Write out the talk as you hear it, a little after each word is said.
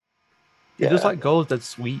It just like goes dead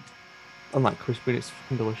sweet and like crispy. It's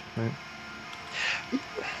fucking delicious, mate.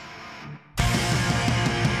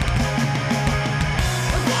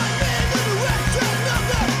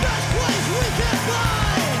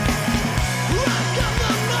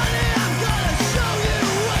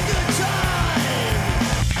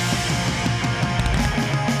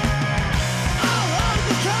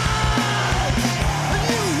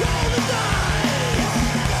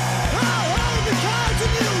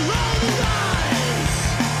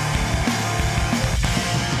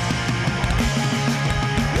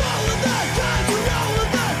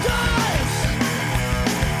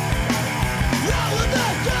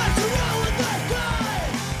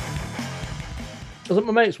 I was at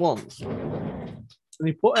my mate's once, and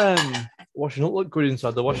he put washing up liquid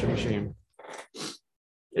inside the washing machine.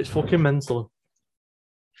 It's fucking mental.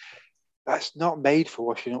 That's not made for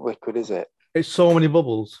washing up liquid, is it? It's so many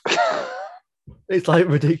bubbles. It's like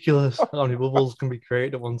ridiculous how many bubbles can be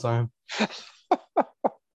created at one time.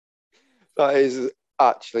 That is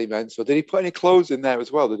actually mental. Did he put any clothes in there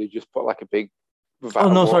as well? Did he just put like a big?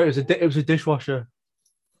 Oh no, sorry, it was a dishwasher.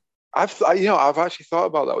 I've actually thought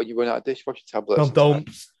about that when you run out of dishwasher tablets. No, don't.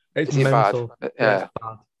 It's mental. Bad? Yeah.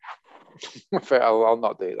 It's bad. I'll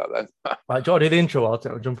not do that then. Right, Joe, do the intro. I'll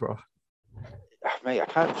take a jumper off. Mate, I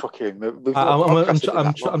can't fucking.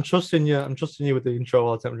 I'm trusting you. I'm trusting you with the intro.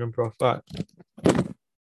 I'll take a jumper off.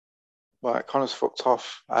 Right, Connor's fucked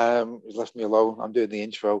off. He's left me alone. I'm doing the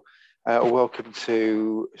intro. Welcome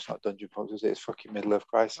to. It's not Dungeon Punks, is it? It's fucking Middle Earth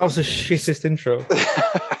Crisis. That was the shittest intro.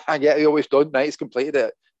 And yeah, he always done, mate. He's completed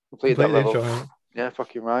it. Completed that level. Intro, yeah,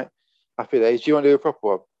 fucking right. Happy days. Do you want to do a proper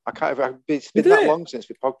one? I can't. It's been that long since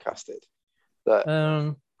we podcasted that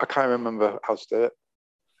I can't remember how to do it.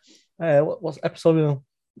 What's episode we on?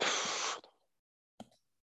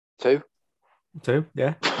 2.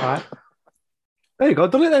 Yeah. All right. There you go.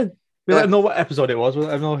 Done it then. We let them know what episode it was. We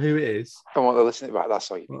let them know who it is. I want to listen to it.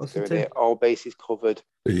 That's all you need to do. It. All bases covered.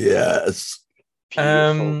 Yes.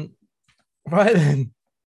 Beautiful. Right then.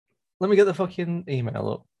 Let me get the fucking email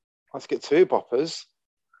up. Let's get to it, boppers.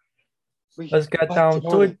 Let's get down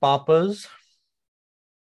to it, boppers.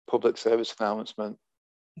 Public service announcement.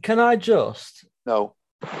 Can I just shout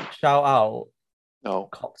out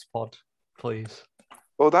Cox Pod, please?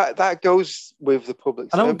 Well, that goes with the public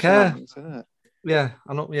service. I don't care. Isn't it? Yeah,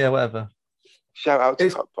 I don't. Yeah, whatever. Shout out to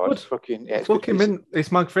Cox Pod. It's fucking mint.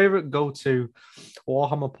 It's my favorite go-to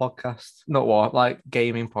Warhammer podcast. Not like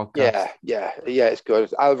gaming podcast. Yeah. It's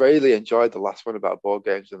good. I really enjoyed the last one about board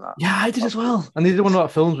games and that. Yeah, I did as well. And they did one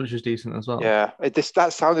about films, which was decent as well. Yeah,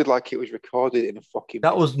 that sounded like it was recorded in a fucking.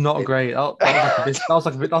 That was not great.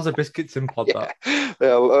 That was a Biscuits in pod. Yeah,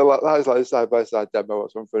 that was like a side-by-side demo or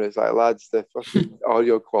something. It's like, lads, the fucking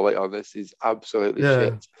audio quality on this is absolutely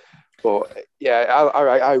shit. But yeah,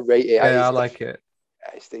 I rate it. Yeah, I like it.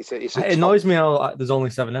 It annoys me how there's only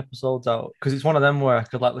 7 episodes out because it's one of them where I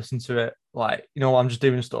could like listen to it like I'm just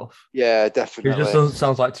doing stuff. Yeah, definitely. It just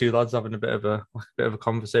sounds like two lads having a bit of a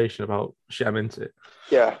conversation about shit I'm into.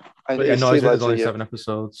 Yeah, and it annoys me there's only 7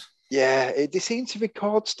 episodes. Yeah, they seem to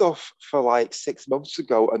record stuff for like 6 months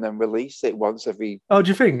ago and then release it once every. Oh, do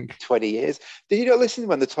you think 20 years? Did you not listen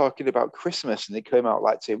when they're talking about Christmas and they came out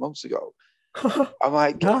like 2 months ago? I'm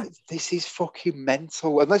like, this is fucking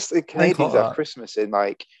mental. Unless the Canadians have Christmas in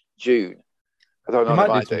like June, I don't know. They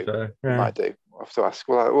might do. Yeah. Might do. I have to ask.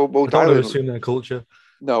 We'll don't assume their culture.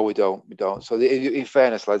 No, we don't. So, in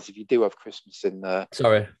fairness, lads, if you do have Christmas in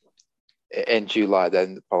July,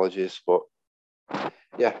 then apologies. But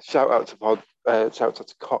yeah, shout out to Pod. Shout out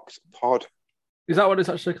to Cox Pod. Is that what it's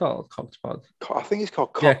actually called? Cox Pod. I think it's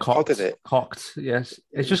called Cox Pod, isn't it? Cocked. Yes,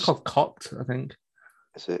 it's just called Cocked. I think.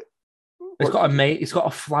 Is it? It's got a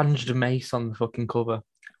flanged mace on the fucking cover.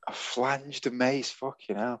 A flanged mace,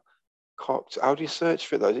 fucking hell. Cocked. How do you search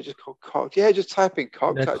for it though? Is it just called Cocked? Yeah, just type in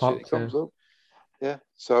Cocked. Yeah, actually, it comes up. Yeah.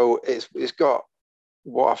 So it's got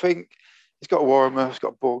what I think. It's got Warhammer. It's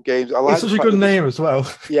got board games. It's such a good name as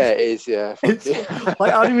well. Yeah, it is. Yeah.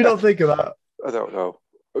 Like, how do we not think of that? I don't know.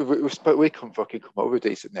 We couldn't fucking come up with a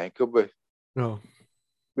decent name, could we? No.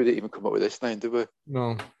 We didn't even come up with this name, did we?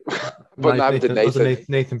 No. But neither did Nathan.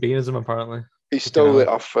 Nathan Beanism, apparently. He stole it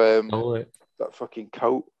off that fucking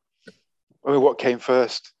coat. I mean, what came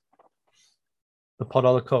first? The pod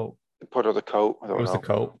or the coat? The pod or the coat? I don't know. It was the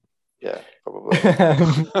coat. Yeah, probably.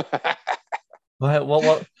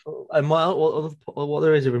 What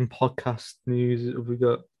there is in podcast news have we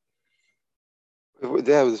got?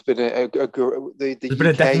 There's been a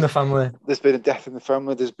death in the family. There's been a death in the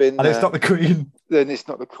family. There's been, and it's not the Queen. Then it's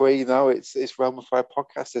not the Queen. No, it's Realm of Fire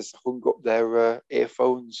podcasters hung up their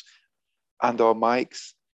earphones and our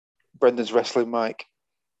mics. Brendan's wrestling mic.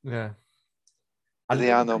 Yeah.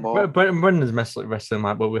 They are no more. Brendan's wrestling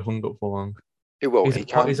like, but we hung up for long. He won't.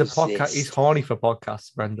 He's a podcast. He's horny for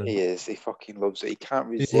podcasts, Brendan. He is. He fucking loves it. He can't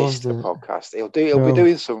He resist loves a it. podcast. He'll be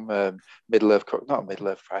doing some not Middle-earth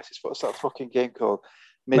Crisis. What's that fucking game called?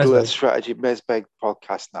 Middle-earth Strategy Mesbeg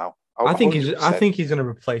podcast now. I think he's going to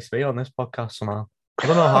replace me on this podcast somehow. I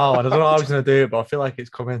don't know how. I don't know how he's going to do it, but I feel like it's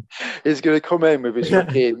coming. He's going to come in with his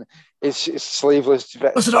fucking his sleeveless.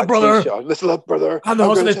 Listen up, brother. Listen up, brother. I'm the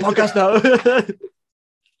host of this podcast now.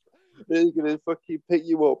 He's going to fucking pick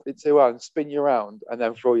you up in two hands, spin you around, and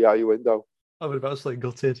then throw you out your window. I'm about to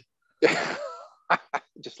gutted.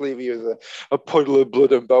 Just leave you as a puddle of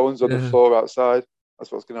blood and bones on the floor outside.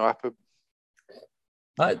 That's what's going to happen.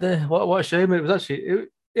 What a shame. It was actually,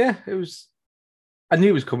 it was. I knew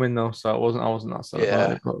it was coming though, so I wasn't that sad.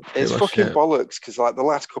 Yeah, it's fucking bollocks because like the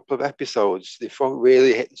last couple of episodes, they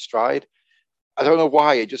really hit the stride. I don't know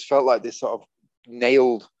why. It just felt like they sort of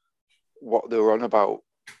nailed what they were on about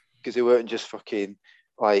because they weren't just fucking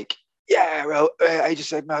like, yeah, well, I just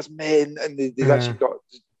said Maz Min, and they actually got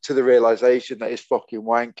to the realization that it's fucking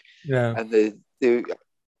wank. Yeah, and it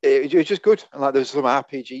was just good. And like there was some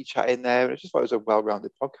RPG chat in there. I just thought it was a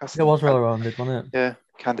well-rounded podcast. It was well-rounded, wasn't it? Yeah,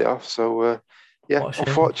 canned it off. So. Yeah,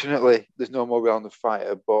 unfortunately, there's no more Round the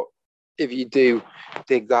Fighter. But if you do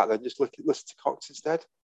dig that, then just listen to Cox instead.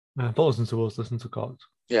 Don't listen to us. Listen to Cox.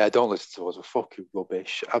 Yeah, don't listen to us. We're fucking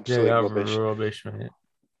rubbish. Absolutely rubbish. Rubbish, mate.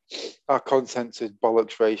 Our content to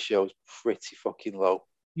bollocks ratio is pretty fucking low.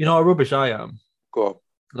 You know how rubbish I am? Go on.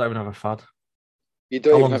 I don't even have a fad. You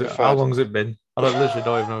don't even have a fad? How long's it been? I literally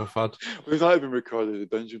don't even have a fad. We've not even recorded the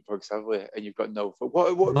Dungeon Pugs, have we? And you've got no... What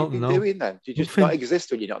have you been doing then? Do you just not exist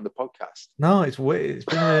when you're not on the podcast? No, it's weird. It's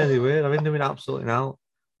been really weird. I've been doing absolutely now.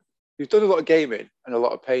 You've done a lot of gaming and a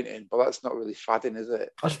lot of painting, but that's not really fadding, is it?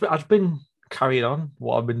 I've been carrying on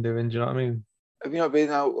what I've been doing. Do you know what I mean? Have you not been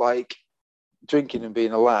out like drinking and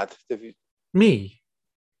being a lad? Have you... Me?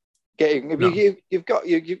 You've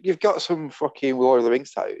got some fucking Lord of the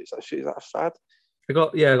Rings tattoos. Is that a fad? I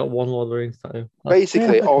got one Lord of the Rings tattoo.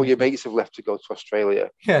 Basically, all your mates have left to go to Australia.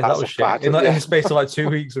 Yeah, that was shit. In the space of like 2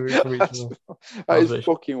 weeks. That is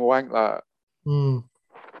fucking wank, that.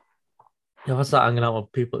 Yeah, I start hanging out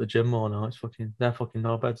with people at the gym more now. They're fucking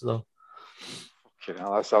no beds though. Fucking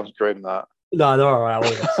hell, that sounds grim. That. No, they're all right.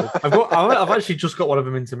 I've actually just got one of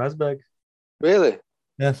them into Mesbeg. Really?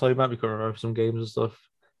 Yeah, so he might be coming over for some games and stuff.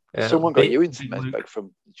 Yeah, someone got you into Mesbeg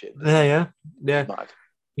from the gym. Yeah. Mad.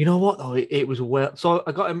 You know what though? It was well. So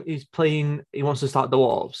I got him. He's playing. He wants to start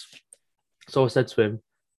Dwarves. So I said to him,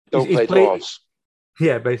 "Don't play Dwarves."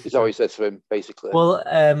 Yeah, basically. Is that what he said to him? Basically. Well,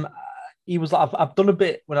 he was like, I've done a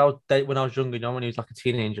bit when I was younger. You know, when he was like a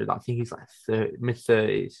teenager. I think he's like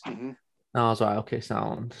mid-30s. Mm-hmm. And I was like, okay,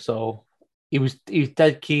 sound. So he was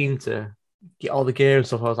dead keen to get all the gear and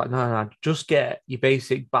stuff. I was like, no, just get your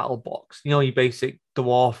basic battle box. You know, your basic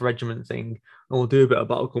dwarf regiment thing, and we'll do a bit of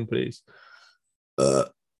battle companies.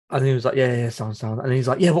 And he was like, yeah, sounds. And he's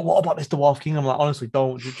like, yeah, but what about this Dwarf King? I'm like, honestly,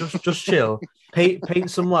 don't. Just chill.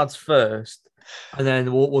 Paint some lads first, and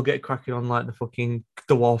then we'll get cracking on like the fucking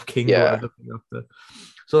Dwarf King. Yeah. After.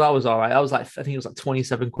 So that was all right. I was like, I think it was like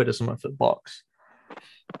 27 quid or something for the box.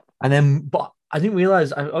 And then, but I didn't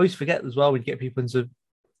realize. I always forget as well. We'd get people into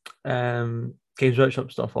Games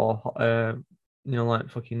Workshop stuff or like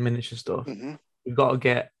fucking miniature stuff. Mm-hmm. We've got to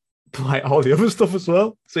get like all the other stuff as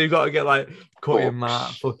well. So you've got to get like cutting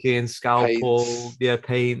mat, fucking scalpel,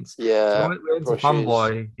 paints. Yeah. So we went to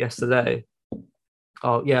Fanboy yesterday.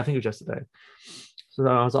 Oh yeah, I think it was yesterday. So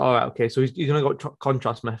then I was like, all right, okay. So he's gonna go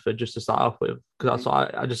contrast method just to start off with, because that's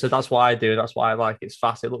what I just said. That's what I do. That's why I like it. It's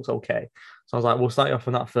fast. It looks okay. So I was like, we'll start you off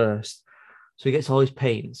on that first. So he gets all his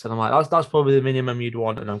paints, and I'm like, that's probably the minimum you'd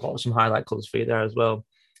want, and I've got some highlight colors for you there as well.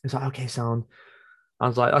 He's like, okay, sound. I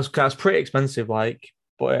was like, that's pretty expensive, like.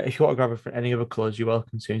 But if you want to grab it for any other colours, you're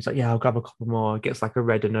welcome to. He's like, yeah, I'll grab a couple more. It gets like a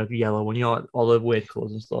red and a yellow one. You know, like all the weird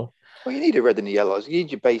colours and stuff. Well, you need a red and a yellow. You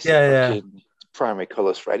need your basic primary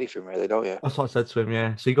colours for anything, really, don't you? That's what I said to him,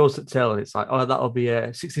 yeah. So he goes to tell, and it's like, oh, that'll be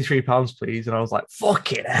 £63, please. And I was like,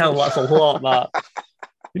 fucking hell, that's a lot, that.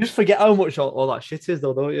 You just forget how much all that shit is,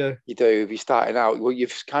 though, don't you? You do. If you're starting out, well,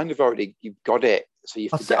 you've got it. So you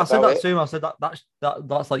forget I said about that to him. I said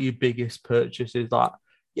that's like your biggest purchase is that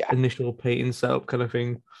initial painting setup kind of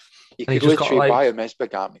thing. You could literally buy a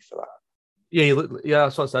Mesbeg army for that. Yeah,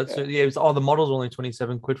 that's what I said. Yeah. So it was the models are only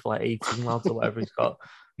 27 quid for like 18 lads or whatever he's got.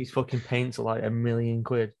 These fucking paints are like £1 million.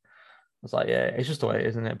 I was like, yeah, it's just the way it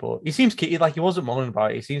is, isn't it? But he seems keen, like he wasn't moaning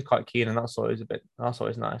about it. He seems quite keen, and that's always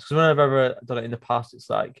nice. Because when I've ever done it in the past, it's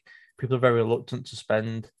like people are very reluctant to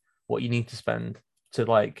spend what you need to spend to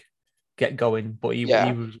like get going. But he was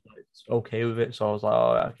like, okay with it. So I was like,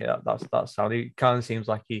 oh, okay, that's sound. He kind of seems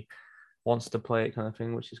like he wants to play it, kind of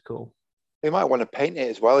thing, which is cool. He might want to paint it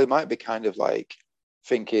as well. He might be kind of like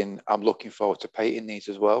thinking, I'm looking forward to painting these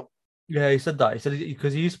as well. Yeah, he said that. He said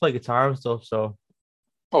because he used to play guitar and stuff. So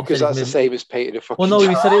Oh, he said because that's the same as painting a well, fucking. no,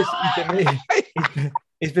 he said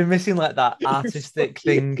he's been missing like that artistic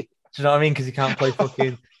thing. Do you know what I mean? Because he can't play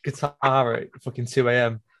fucking guitar at fucking 2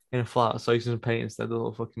 a.m. in a flat, so he's just paint instead. The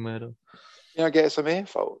little fucking weirdo. You know, get some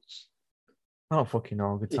earphones. I don't fucking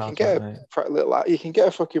know You can guitar. get a little. You can get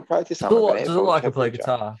a fucking practice. Does it look like I play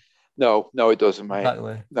guitar? No, it doesn't, mate.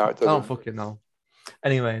 Exactly. No, it doesn't. I don't fucking know.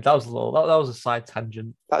 Anyway, that was a little. That was a side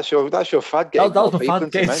tangent. That's your fad game. That was my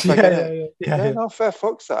fad game. Yeah. No, fair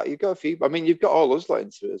fucks that. You've got a few. I mean, you've got all us lot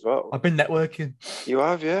into it as well. I've been networking. You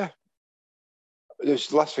have, yeah. The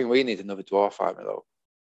last thing we need another dwarf army though.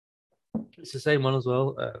 It's the same one as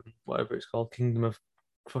well. Whatever it's called, Kingdom of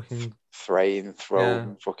fucking Throne,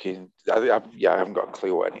 fucking. I haven't got a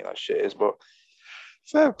clue what any of that shit is, but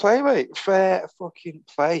fair play, mate. Fair fucking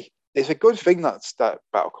play. It's a good thing that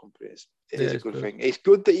Battle Company is. It is a good thing. It's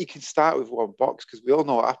good that you can start with one box because we all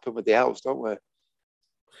know what happened with the elves, don't we?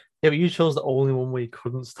 Yeah, but you chose the only one where you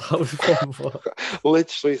couldn't start with one box.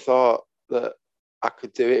 Literally thought that I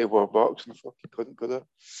could do it in one box and I fucking couldn't, could I?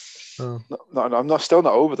 Oh. No, I'm still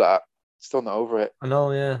not over that. Still not over it. I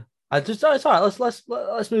know, yeah. It's all right.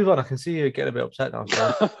 Let's move on. I can see you getting a bit upset now.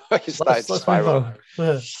 So let's move on.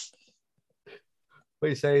 What are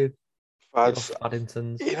you saying?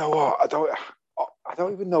 Faddingtons. You know what? I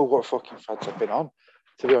don't even know what fucking fads I've been on.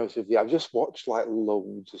 To be honest with you, I've just watched like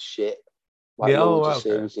loads of shit, loads of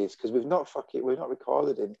series because we've not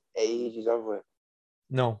recorded in ages, have we?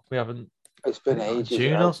 No, we haven't. It's been ages.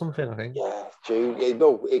 June or something, I think. Yeah, June.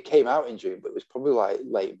 It came out in June, but it was probably like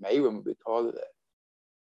late May when we recorded it.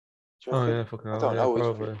 Yeah, fucking. I don't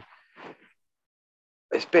know.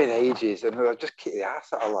 It's been ages, and I just kicked the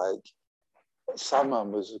ass out of like.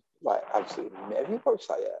 Sandman was like absolutely. Have you watched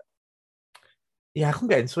that yet? Yeah, I couldn't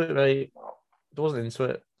get into it, mate. I wasn't into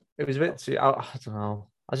it. It was a bit too. I don't know.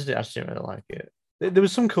 I just didn't really like it. There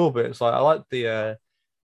was some cool bits. Like I liked the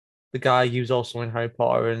guy who's also in Harry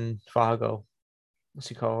Potter and Fargo. What's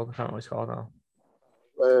he called? I can't remember what he's called now.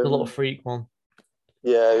 The little freak one.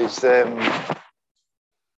 Yeah, he's. Are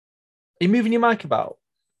you moving your mic about?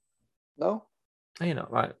 No. Are you not?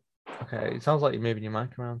 Right. Okay. It sounds like you're moving your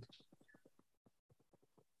mic around.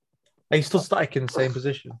 Are you still static in the same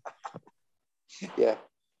position? Yeah.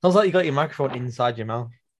 Sounds like you got your microphone inside your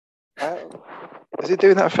mouth. Is it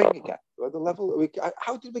doing that thing again? The level?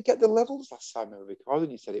 How did we get the levels last time we were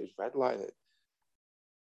recording? You said it was redlining.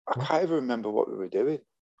 I can't even remember what we were doing.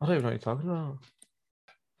 I don't even know what you're talking about.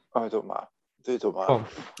 Oh, it don't matter. It don't matter.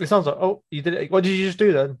 It sounds like you did it. What did you just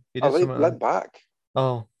do then? You did something. Leant back.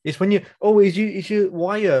 Oh, it's when you. Oh, is your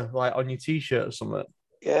wire like on your t-shirt or something?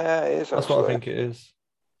 Yeah, it is. That's what I think it is.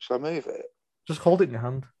 Shall I move it? Just hold it in your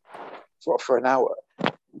hand. It's what, for an hour?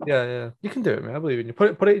 Yeah. You can do it, man. I believe in you.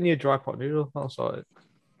 Put it in your dry pot noodle. I'll sort it.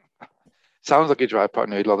 Sounds like a dry pot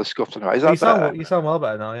noodle or the scuffed one. Is that better? You sound well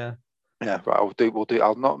better now, yeah. Yeah, right. We'll do.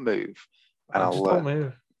 I'll not move, and I'll don't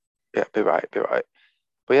move. Yeah, be right.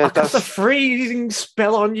 But yeah, that's a freezing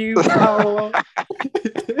spell on you, pal.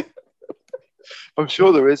 I'm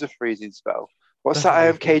sure there is a freezing spell. What's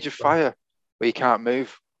that cage of fire where you can't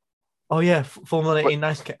move? Oh yeah, fulminating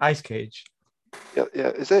ice cage. Yeah,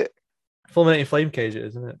 is it? Fulminating flame cage,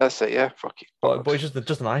 isn't it? That's it. Yeah, fuck it. But it's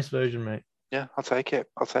just an ice version, mate. Yeah, I'll take it.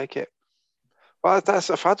 Well, that's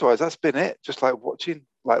a fad-wise. That's been it. Just like watching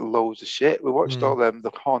like loads of shit. We watched all them,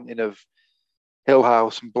 The Haunting of Hill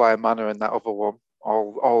House and Bly Manor and that other one.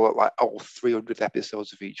 All 300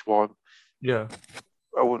 episodes of each one. Yeah.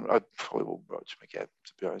 I probably won't watch them again,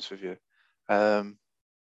 to be honest with you. That's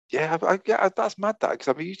mad, that, because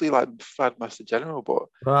I'm usually like Fad Master General, but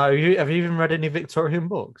have you even read any Victorian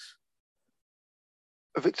books?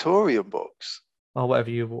 Victorian books? Or whatever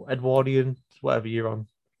Edwardian, whatever you're on.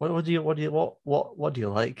 What do you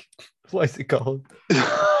like? What is it called?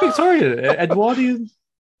 Victorian, Edwardian.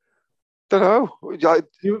 Don't know.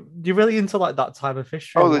 You're really into like that time of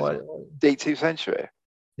history? Oh, the 18th century.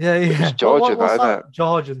 Yeah. It's Georgian, isn't it?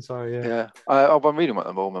 Georgian, sorry. Yeah. I'm reading one at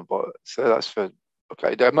the moment, but so that's for.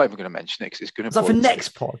 Okay, I'm not even going to mention it because it's going to. Is that for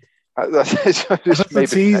next pod? That's a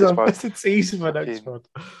teaser. That's a teaser for next pod.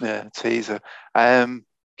 Yeah, teaser. I've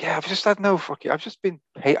just had no fucking. I've just been.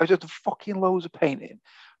 I've just done fucking loads of painting.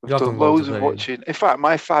 I've done loads of watching. In fact,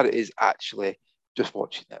 my fad is actually just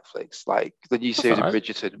watching Netflix. Like the new series of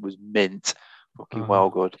Bridgerton was mint, fucking well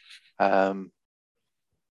good.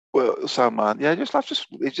 Well, so man,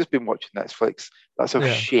 it's just been watching Netflix. That's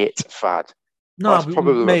a shit fad. No, That's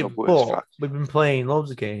probably the maybe, worst but fact. we've been playing loads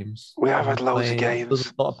of games. We have We've had been loads of playing, there's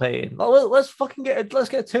games. a lot of paying. Well, let's fucking let's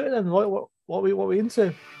get to it then. What we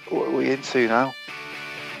into? What are we into now?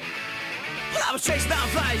 I was chasing down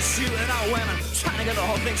flies, shooting out women, trying to get the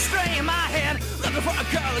whole thing straight in my head. Looking for a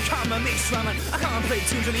girl to come with me swimming. I can't play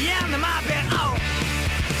tunes to the end of my bed. Oh.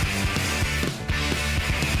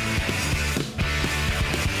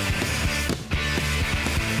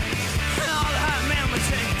 And all the hot men were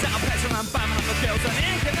taking down pressure and bombing up the girls and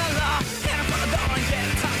ink in the law. And in front of the door and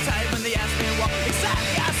getting tongue-tied when they asked me what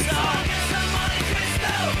exactly I saw. Get some money,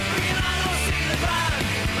 Crystal, bringing on no see the band.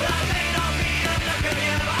 But I may not be enough to give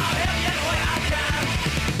you all hell yet way I can.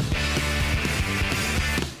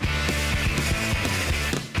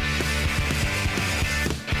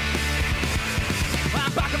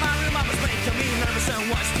 I'm back in my room, I was making me nervous and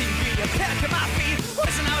watch TV and packing my feet.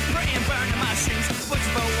 Wishing I was praying, burning my shoes.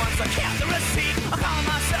 Wishing for once I kept the receipt. I called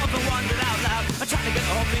myself and wondered out loud. I'm trying to get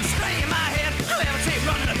the whole thing straight in my head. I have a tape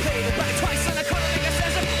running, I played it back twice and I couldn't think I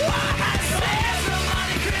says it. Why I said some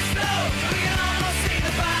money, Crystal. We can almost see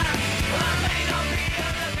the band. Well, I may not be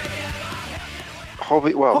a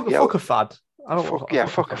Hobby. Well, Fuck, yeah. fuck a fad. I don't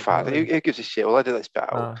Fuck a fad. Who gives a shit? Well, I did this bit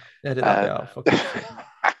out. Yeah, did that bit out. Fuck it.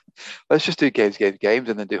 Let's just do games, and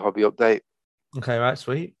then do hobby update. Okay, right,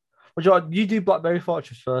 sweet. What do you want? You do Blackberry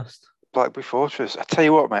Fortress first. Blackberry Fortress. I tell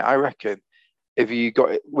you what, mate. I reckon if you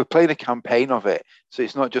got it, we're playing a campaign of it, so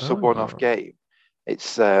it's not just a one-off game.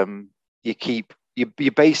 It's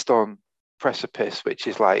you're based on Precipice, which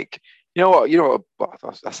is like you know what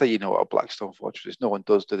I say. You know what a Blackstone Fortress is. No one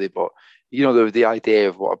does, do they? But you know the idea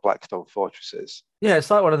of what a Blackstone Fortress is. Yeah,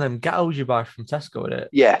 it's like one of them gals you buy from Tesco, isn't it?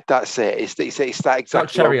 Yeah, that's it. It's that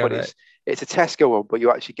exactly cherry one, on but it. it's a Tesco one, but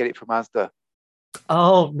you actually get it from Asda.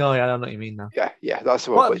 Oh no, yeah, I know what you mean now. Yeah, that's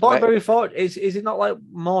the one. What Blackberry Fortress is it not like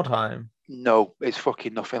Mordheim? No, it's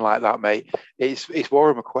fucking nothing like that, mate. It's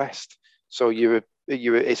Warhammer Quest. So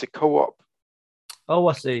it's a co-op. Oh,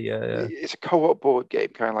 I see. Yeah. It's a co-op board game,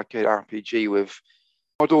 kind of like an RPG with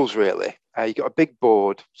models. Really, you got a big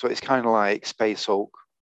board, so it's kind of like Space Hulk,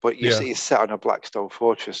 but you see it's set on a Blackstone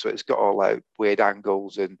Fortress, so it's got all like weird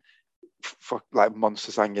angles and like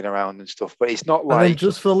monsters hanging around and stuff. But it's not like. And then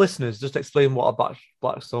just for the listeners, just explain what a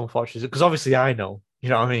Blackstone Fortress is, because obviously I know. You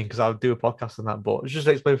know what I mean? Because I'll do a podcast on that, but just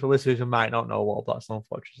explain for listeners who might not know what a Blackstone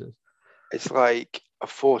Fortress is. It's like a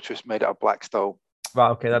fortress made out of Blackstone. Right,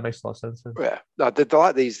 okay, that makes a lot of sense. Then. Yeah, they're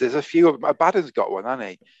like these. There's a few. Abaddon's got one, hasn't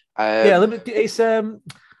he? It's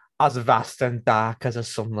as vast and dark as a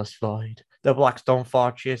sunless void. The Blackstone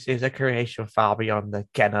Fortress is a creation far beyond the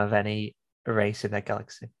ken of any race in the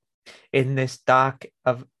galaxy. In this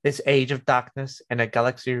age of darkness, in a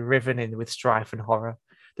galaxy riven in with strife and horror,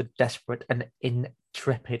 the desperate and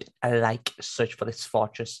intrepid alike search for this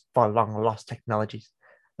fortress for long lost technologies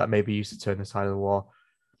that may be used to turn the tide of the war.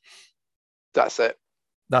 That's it.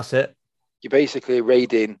 You're basically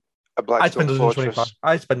raiding a Blackstone Fortress.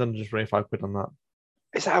 I'd spend £125 on that.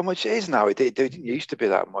 Is that how much it is now? It didn't used to be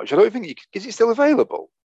that much. I don't think is it still available?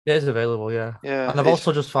 Yeah, it's available, yeah. Yeah. And I've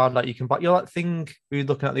also just found that you can buy that thing we were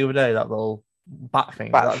looking at the other day, that little bat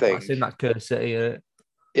thing. That's in that Curse City.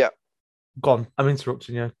 Yeah. Go on. I'm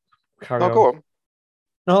interrupting you. Carry on. Go on.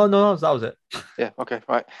 No, that was it. Yeah, okay,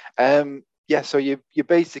 right. Yeah, so you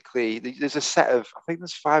basically there's a set of, I think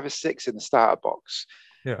there's 5 or 6 in the starter box.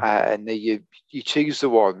 Yeah. And you choose the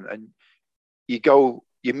one and you go.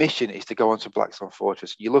 Your mission is to go onto Blackstone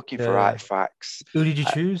Fortress. You're looking for artifacts. Who did you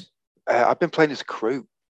choose? I've been playing as a crew.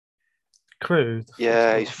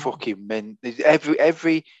 Yeah, he's fucking mint.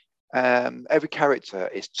 Every character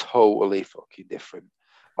is totally fucking different.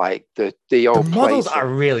 Like the models are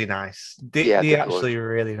really nice. They're actually good.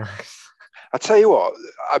 Really nice. I tell you what,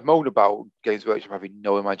 I moan about Games Workshop having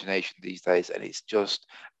no imagination these days, and it's just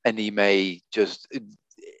anime, just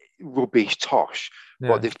rubbish tosh. Yeah.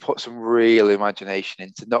 But they've put some real imagination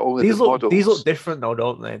into not only the models. These look different though,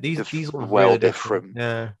 don't they? These look well really different.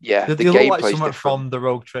 Yeah. They look like something from the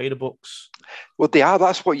Rogue Trader books. Well, they are.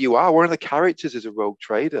 That's what you are. One of the characters is a Rogue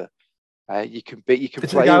Trader. You can play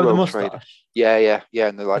a Rogue Trader. Yeah.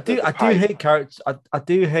 And they're like I do hate characters. I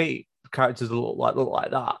do hate characters that look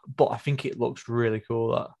like that, but I think it looks really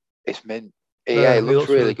cool. That it's mint. Yeah, it looks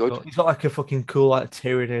really good. Cool. He's got like a fucking cool, like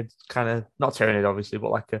Tyranid kind of, not Tyranid obviously,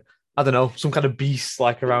 but like a, I don't know, some kind of beast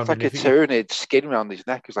like around. It's like a Tyranid skin around his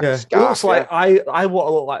neck. It's like a scarf. It looks like I want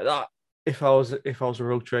to look like that if I was a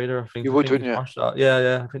Rogue Trader. I think you would, wouldn't you? That.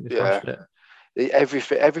 Yeah. I think they smashed it.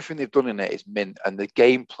 Everything they've done in it is mint, and the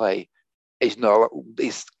gameplay is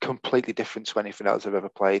completely different to anything else I've ever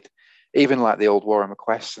played. Even like the old Warhammer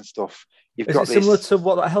Quests and stuff. Is it similar to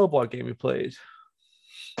what that Hellboy game we played?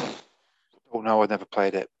 Oh no, I've never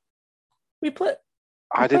played it. We played.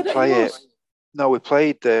 I didn't played play it. yours? No, we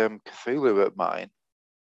played Cthulhu at mine.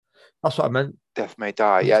 That's what I meant. Death May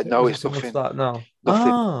Die. Was Yeah, it, no, was it it's similar to nothing. that? No.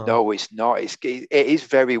 Nothing. Oh. No, it's not. It is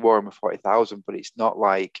very Warhammer 40,000, but it's not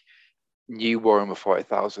like new Warhammer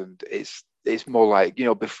 40,000. It's more like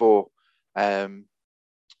um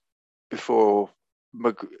before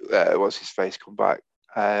what's his face come back,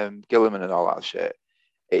 Gilliman and all that shit.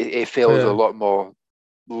 It feels a lot more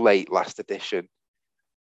late last edition,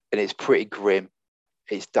 and it's pretty grim.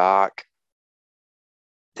 It's dark.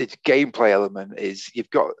 The gameplay element is you've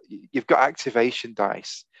got activation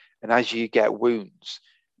dice, and as you get wounds,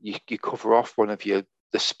 you cover off one of the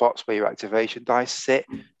spots where your activation dice sit.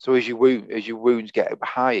 So as your wounds get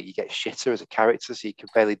higher, you get shitter as a character, so you can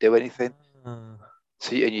barely do anything.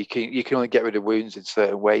 So you can only get rid of wounds in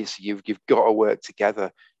certain ways. So you've got to work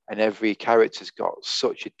together, and every character's got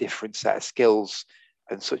such a different set of skills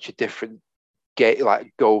and such a different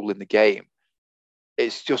goal in the game.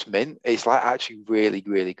 It's just mint. It's like actually really,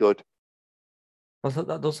 really good.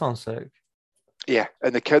 That does sound sick. Yeah,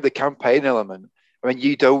 and the campaign element. I mean,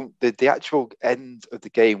 you don't the actual end of the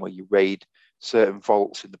game where you raid certain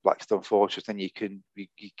vaults in the Blackstone Fortress, then you can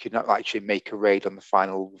actually make a raid on the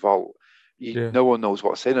final vault. No one knows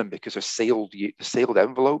what's in them because they're sealed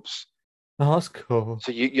envelopes. Oh, that's cool.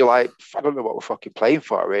 So you're like, I don't know what we're fucking playing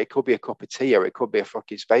for. It could be a cup of tea or it could be a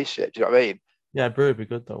fucking spaceship. Do you know what I mean? Yeah, brew would be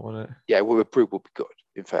good though, wouldn't it? Yeah, well, a brew would be good.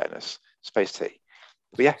 In fairness, space tea.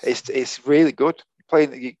 But yeah, it's really good.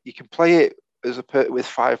 You can play it with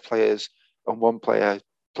 5 players, and 1 player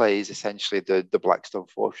plays essentially the Blackstone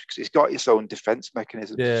Fortress because it's got its own defense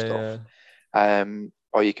mechanisms and stuff. Yeah.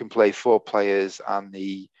 Or you can play 4 players and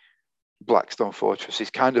the Blackstone Fortress is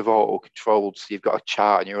kind of auto controlled, so you've got a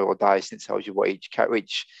chart and your roll of dice and it tells you what each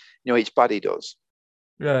baddie does.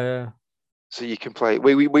 Yeah. So you can play.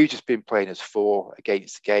 We've just been playing as 4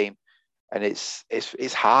 against the game, and it's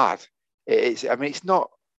hard. It's not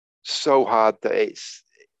so hard that it's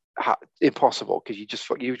impossible because you just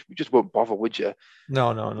won't bother, would you?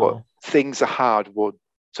 No. But things are hard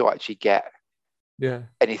to actually get. Yeah.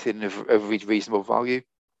 Anything of reasonable value.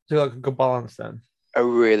 So like a good balance then. A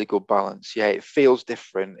really good balance. Yeah, it feels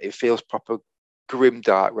different. It feels proper grim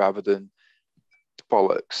dark rather than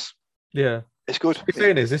bollocks. Yeah. It's good. What you're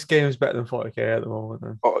saying is this game is better than 40k at the moment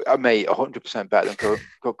then? Oh, mate, 100% better than current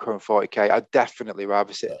 40k. I'd definitely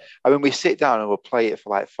rather sit. I mean, we sit down and we'll play it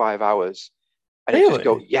for like 5 hours. And really? It just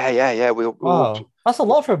go, yeah. Wow. That's a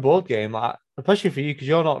lot for a board game, especially for you because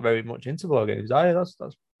you're not very much into board games, are you? That's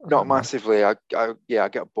not massively. I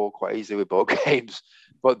get bored quite easily with board games.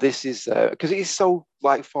 But this is because it is so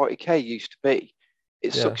like 40k used to be.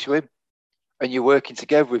 It sucks you in. And you're working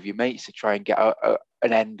together with your mates to try and get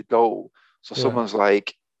an end goal. So someone's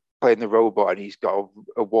like playing the robot and he's got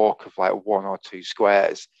a walk of like 1 or 2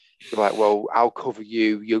 squares. You're like, well, I'll cover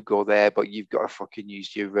you. You go there, but you've got to fucking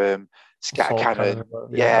use your scatter cannon.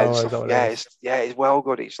 It's well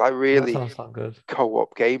good. It's like really good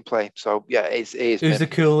co-op gameplay. So yeah, it is. Who's the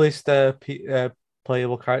coolest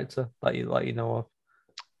playable character that you know of?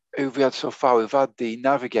 Who have we had so far? We've had the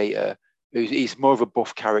Navigator. He's more of a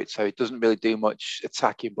buff character. He doesn't really do much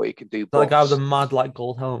attacking, but he can do buffs. The guy with the mad like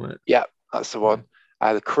gold helmet. Yeah, that's the one.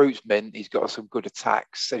 The Crew's mint. He's got some good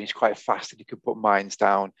attacks and he's quite fast and he can put mines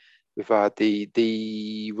down. We've had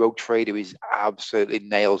the Rogue Trader. He's absolutely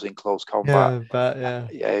nails in close combat.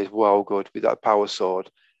 Yeah, he's well good with that power sword.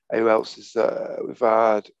 Who else is there? We've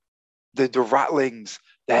had the Rattlings.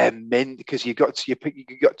 They're mint because you got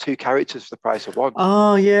 2 characters for the price of 1.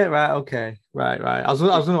 Oh yeah, right, okay, right. I was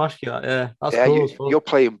going to ask you that. Yeah, that's cool. You're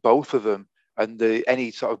playing both of them, and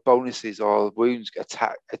any sort of bonuses or wounds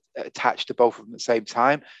attached to both of them at the same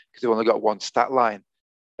time because they've only got 1 stat line,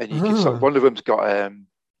 and you can one of them's got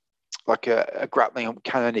like a grappling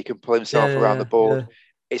cannon. He can pull himself around the board. Yeah.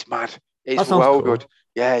 It's mad. It's well good.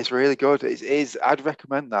 Yeah, it's really good. It is. I'd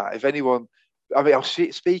recommend that if anyone. I mean, I was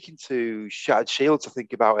speaking to Shattered Shields to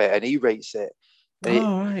think about it, and he rates it.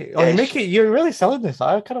 Right. You're really selling this.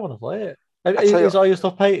 I kind of want to play it. Is all your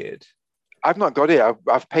stuff painted? I've not got it.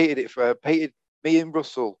 I've painted it painted me and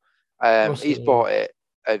Russell. He's bought it,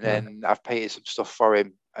 and then I've painted some stuff for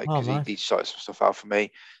him because he sorted some stuff out for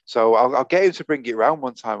me. So I'll get him to bring it around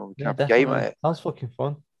one time and we can have a game at it. That's fucking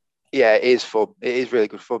fun. Yeah, it is fun. It is really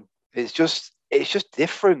good fun. It's just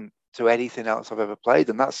different to anything else I've ever played,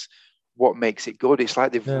 and that's what makes it good. It's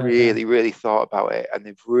like they've really thought about it and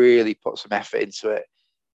they've really put some effort into it.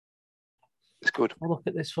 It's good. Oh, look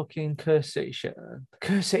at this fucking Curse City shit.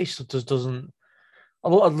 Curse City just doesn't. A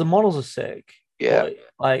lot of the models are sick. Yeah. But,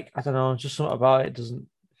 like, I don't know, just something about it doesn't.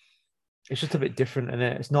 It's just a bit different in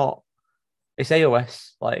it. It's not. It's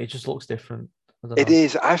AOS. Like, it just looks different. I don't It know.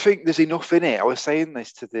 is. I think there's enough in it. I was saying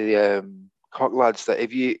this to the cock lads that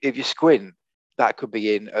if you squint, that could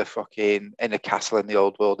be in a castle in the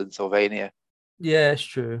old world in Sylvania. Yeah, it's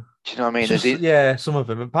true. Do you know what I mean? It's just yeah, some of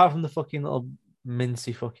them. Apart from the fucking little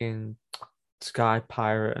mincy fucking sky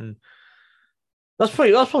pirate, and that's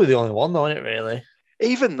probably the only one, though, isn't it? Really?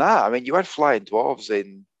 Even that. I mean, you had flying dwarves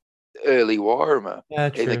in early Warhammer, Yeah,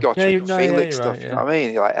 in the true. Yeah, Gothic and yeah, Felix you're stuff. right. You know Yeah, what I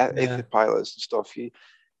mean? Like yeah, Aether pilots and stuff.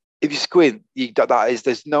 If you squint,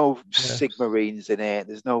 there's no yeah. Sigmarines in it.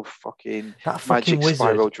 There's no fucking That fucking magic wizard.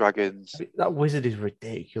 spiral dragons. That wizard is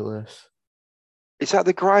ridiculous. Is that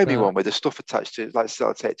the grimy Uh, one with the stuff attached to, like,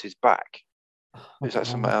 sellotape to his back? I Or is don't that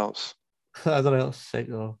something know. else? I don't know. That's sick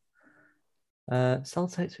though.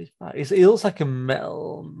 Celtics to his back. He looks like a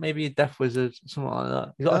metal, maybe a death wizard, something like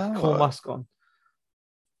that. He's got like a cool Oh, mask on.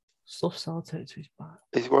 Stuff Celtics to his back.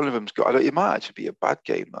 is one of them's got? I don't. It might actually be a bad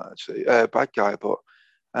game, actually, bad guy. But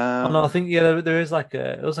Oh no, I um, think yeah, there is like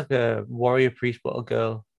it was like a warrior priest, but a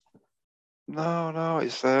girl. no,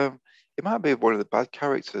 it might be one of the bad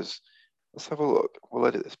characters. Let's have a look. We'll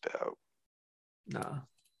edit this bit out. Nah,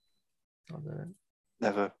 not doing it.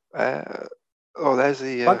 Never. Oh, there's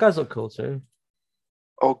the Bad guys look cool too.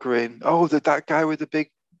 Ogrin. Oh, that guy with the big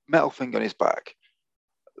metal thing on his back.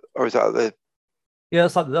 Or is that the? Yeah,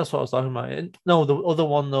 that's what I was talking about. No, the other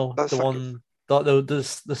one though, That's the like one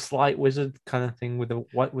the slight wizard kind of thing with the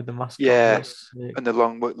white with the mask on. yeah, That's sick. and the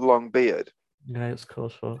long beard. Yeah, it's cool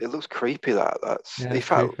as fuck. It looks creepy. That's Yeah, in it's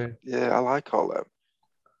fact, creepy. yeah, I like all them.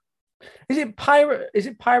 Is it pirate? Is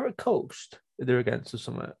it Pirate Coast they're against or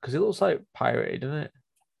something? Because it looks like pirated, doesn't it?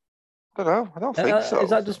 I don't know. I don't think so. Is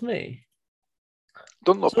that just me?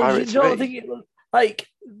 Doesn't look So pirate you to don't me. think it look like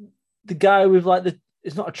the guy with like the?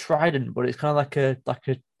 It's not a trident, but it's kind of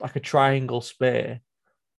like a triangle spear.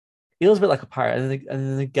 He looks a bit like a pirate, and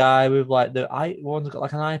then the guy with like the eye one's got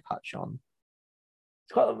like an eye patch on.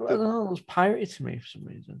 It's got I don't know, it looks piratey to me for some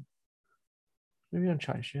reason. Maybe I'm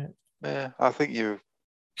trying shit. Yeah, I think you.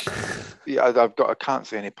 Yeah, I can't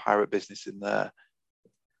see any pirate business in there.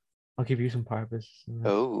 I'll give you some pirate business.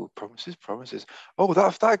 Oh, promises. Oh,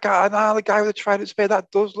 that guy, the guy with the trident spear, that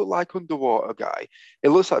does look like underwater guy. It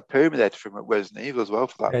looks like Pyramid Head from Resident Evil as well,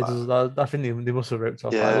 for that Yeah, matter. I think they must have ripped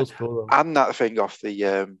off that. It Yeah, looks cool though. and that thing off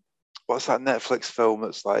the what's that Netflix film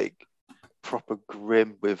that's like proper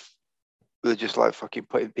grim with they're just like fucking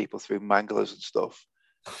putting people through manglers and stuff.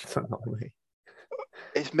 Not me.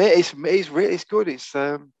 It's good. It's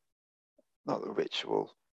not the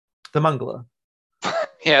ritual. The Mangler.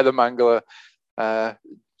 Yeah, the mangler.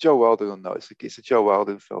 Joe Weldon will know it's a Joe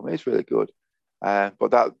Weldon film. It's really good.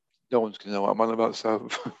 But that no one's gonna know what I'm on about. So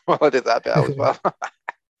well, I did that bit out as well.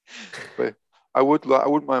 But I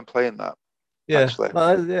wouldn't mind playing that. Yeah, Actually,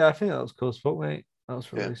 yeah, I think that was cool as fuck, mate. That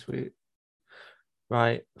was really sweet.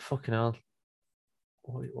 Right, fucking hell.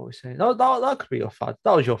 What are we saying? That could be your fad.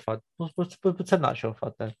 That was your fad. We'll pretend that's your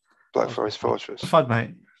fad then. Black Forest Fortress. Fad,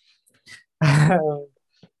 mate.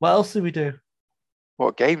 What else did we do?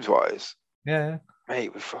 What games wise? Yeah.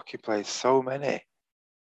 Mate, we fucking played so many.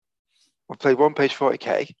 We played One Page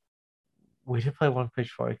 40K. We did play One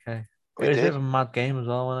Page 40K. We It was a did. bit of a mad game as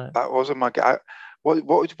well, wasn't it? That wasn't my guy.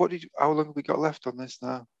 What did you, how long have we got left on this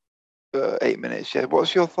now? 8 minutes. Yeah.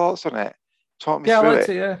 What's your thoughts on it? Talk me Yeah, I through liked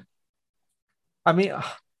it. it, yeah. I mean,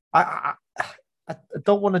 I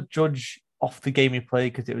don't want to judge off the game we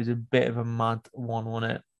played because it was a bit of a mad one,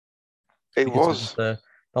 wasn't it? It Because was.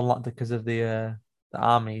 of because of the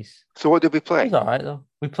armies. So what did we It play? was all right though.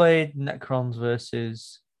 We played Necrons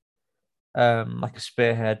versus like a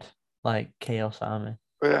spearhead, like Chaos Army.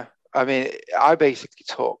 Yeah. I mean, I basically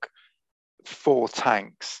took 4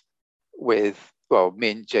 tanks with, well,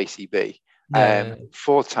 me and JCB. Yeah,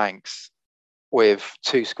 4 tanks with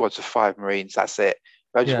 2 squads of 5 Marines. That's it.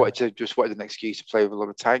 I just wanted an excuse to play with a lot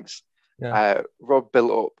of tanks. yeah. Rob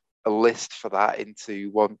built up a list for that into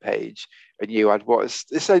one page, and you had what is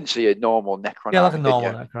essentially a normal Necron Yeah, like army, a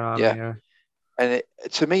normal didn't you? Necron Army, Yeah. yeah.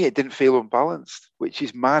 And to me, it didn't feel unbalanced, which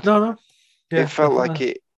is mad. No. Yeah, It felt definitely.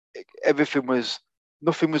 like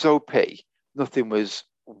nothing was OP, nothing was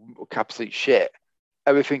absolute shit.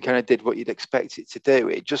 Everything kind of did what you'd expect it to do.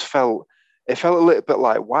 It felt a little bit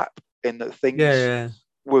like WAP in that things Yeah.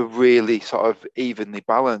 were really sort of evenly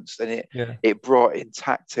balanced, and it brought in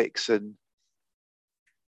tactics and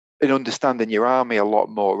understanding your army a lot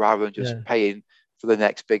more rather than just paying for the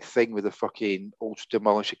next big thing with a fucking ultra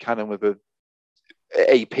demolisher cannon with a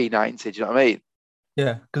AP90. Do you know what I mean?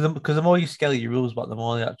 Yeah, because the more you scale your rules back, the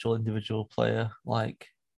more the actual individual player like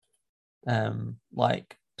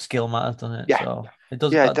skill matters, doesn't it? Yeah. So it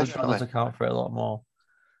does. Yeah, That definitely. does account for it a lot more.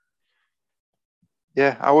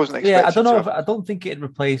 Yeah, I wasn't Yeah, expecting. I don't know. To I don't think it'd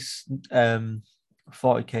replace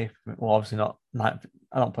 40k. Well, obviously not.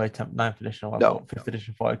 I don't play 9th edition or No. 5th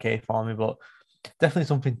edition 40k for me, but definitely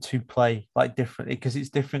something to play like differently because it's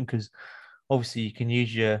different. Because obviously you can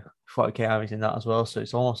use your 40k armies in that as well. So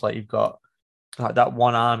it's almost like you've got like that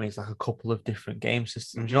one army is like a couple of different game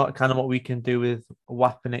systems. You know, kind of what we can do with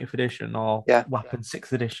Weapon 8th edition or Yeah. Weapon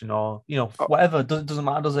 6th edition or Oh. whatever. Doesn't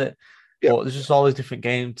matter, does it? Yeah. But there's just all these different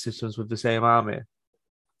game systems with the same army.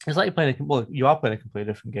 It's like you're playing you are playing a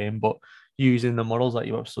completely different game, but using the models that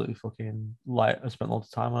you absolutely fucking like. I spent lots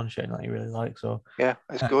of time on shit that you really like. So yeah,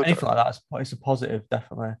 it's good. anything like that, it's a positive,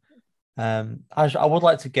 definitely. I would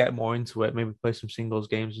like to get more into it. Maybe play some singles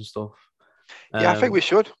games and stuff. Yeah, I think we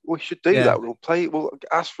should. We should do yeah. that. We'll play. We'll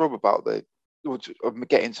ask Rob about we'll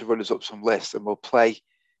get into runners up some lists, and we'll play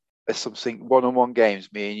something one-on-one games,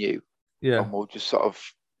 me and you. Yeah. And we'll just sort of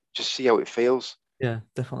see how it feels. Yeah,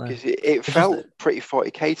 definitely. Because it felt pretty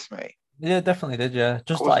 40k to me. Yeah, definitely did. Yeah,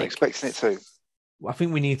 just I wasn't expecting it to. I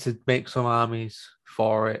think we need to make some armies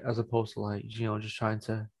for it, as opposed to like just trying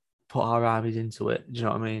to put our armies into it. Do you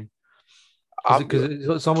know what I mean? Because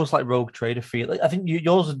it's almost like Rogue Trader feel. Like, I think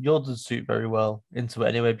yours would suit very well into it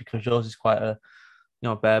anyway, because yours is quite a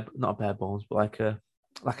not a bare bones, but like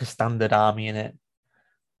a standard army in it,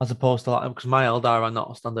 as opposed to because my Eldar are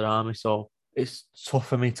not a standard army, so it's tough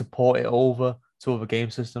for me to port it over to other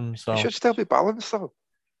game systems. So it should still be balanced though.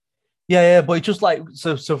 Yeah, but it's just like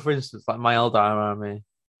so. For instance, like my Eldar army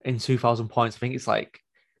in 2,000 points, I think it's like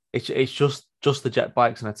it's just the jet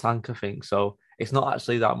bikes and a tank. I think so. It's not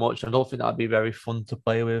actually that much. I don't think that'd be very fun to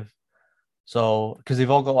play with. So because they've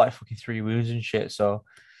all got like fucking 3 wounds and shit. So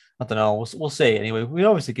I don't know. We'll see. Anyway, we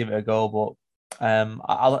obviously give it a go, but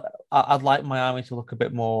I'd like my army to look a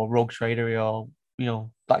bit more Rogue Tradery or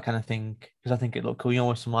that kind of thing, because I think it looked cool.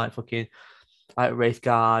 With some like fucking like Wraith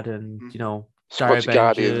Guard and Scottish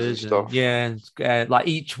Guardians and stuff. Yeah, and, like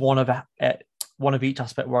each one of each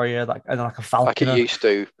aspect warrior, like and like a falcon, like it used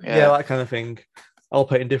to. Yeah, that kind of thing. All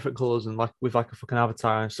painted in different colours and like with like a fucking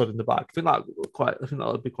avatar and stood in the back. I think that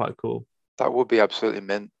would be quite cool. That would be absolutely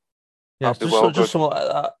mint. Yeah, just something like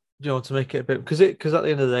that. To make it a bit because at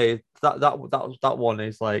the end of the day, that one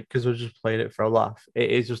is like, because we're just playing it for a laugh.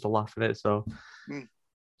 It is just a laugh in it, so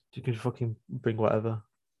you can fucking bring whatever.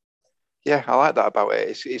 Yeah, I like that about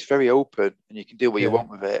it. It's very open and you can do what you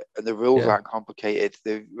want with it, and the rules aren't complicated.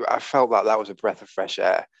 I felt that was a breath of fresh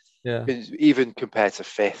air. Yeah. Even compared to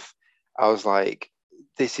 5th, I was like,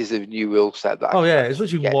 this is a new rule set that. It's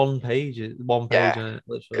literally one page. One page. Yeah.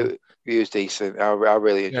 It was decent. I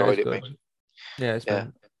really enjoyed it. Mate. Yeah, it's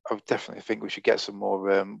fun. I definitely think we should get some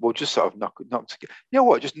more. We'll just sort of knock together. You know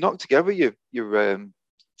what? Just knock together your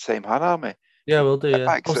same hand army. Yeah, we'll do. Yeah,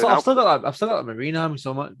 I've still got that Marine army,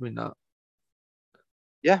 so I might bring that.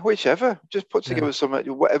 Yeah, whichever. Just put together some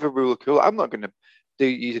whatever rule are cool. I'm not going to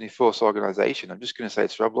use any force organization. I'm just going to say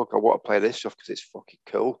to Rob, look, I want to play this stuff because it's fucking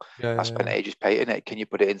cool. I spent ages painting it. Can you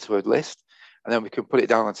put it into a list? And then we can put it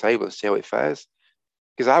down on the table and see how it fares.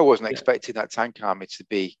 Because I wasn't expecting that tank army to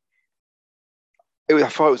be. I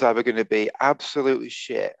thought it was either going to be absolutely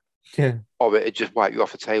shit, or it'd just wipe you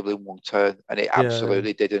off the table in one turn, and it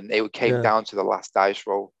absolutely didn't. It came down to the last dice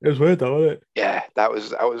roll. It was weird, though, wasn't it? Yeah,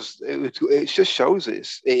 it just shows it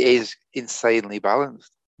is insanely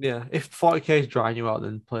balanced. Yeah, if 40k is drying you out,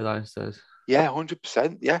 then play that instead. Yeah,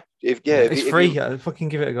 100%. Yeah, it's free. Fucking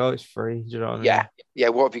give it a go. It's free. Do you know what I mean? Yeah.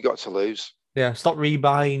 What have you got to lose? Yeah, stop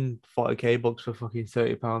rebuying 40k books for fucking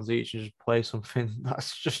 £30 each and just play something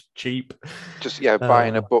that's just cheap. Just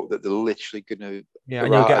buying a book that they're literally gonna and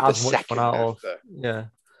you'll get as much fun out of. Yeah.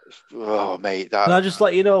 Oh mate, that. And I just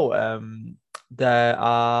let you know, there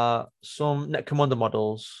are some Necromunda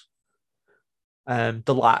models.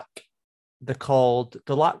 They're called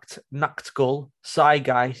Delact, Nactgull,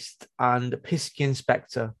 Psygeist, and Piscian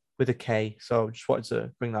Spectre with a K. So just wanted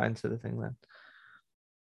to bring that into the thing then.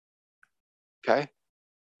 Okay.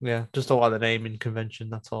 Yeah, just don't like the naming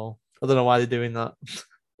convention, that's all. I don't know why they're doing that.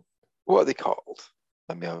 What are they called?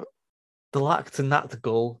 Let me have Delact,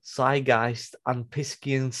 Nactgull, Psygeist, and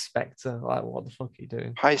Piscian Spectre. Like, what the fuck are you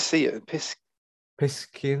doing? Piscian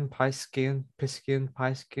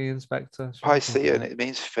Spectre. Piscian, it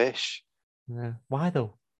means fish. Yeah. Why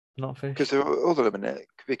though? Not fish. Because they're older than it.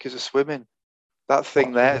 Because of swimming. That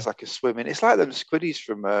thing there is like a swimming. It's like them squiddies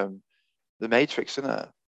from the Matrix, isn't it?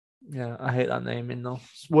 Yeah, I hate that naming though.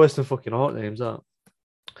 It's worse than fucking Orc names, that.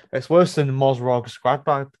 It's worse than Mozrog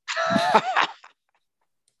Squadbag.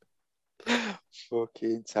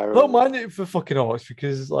 Fucking terrible. I don't mind it for fucking orcs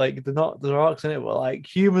because like they're orcs in it, but like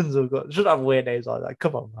humans should have weird names like that.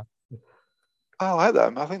 Come on, man. I like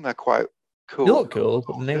them. I think they're quite cool. They look cool,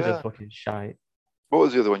 but the names are fucking shite. What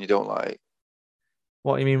was the other one you don't like?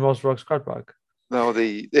 What you mean, Rosberg Squad Bag? No,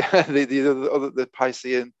 the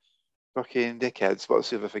Piscean fucking dickheads. What's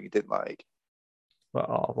the other thing you didn't like? But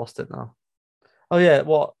I've lost it now. Oh yeah,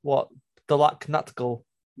 what the Natgul?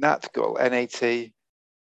 Natgul, Natgul.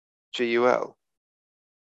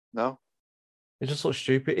 No, It just looks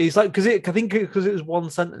stupid. It's like because it was one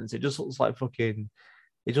sentence. It just looks like fucking.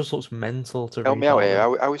 It just looks mental to help read. me out here.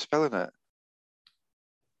 How are we spelling it?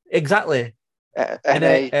 Exactly.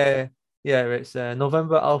 N-A. Yeah, it's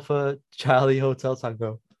November Alpha Charlie Hotel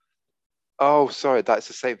Tango. Oh, sorry, that's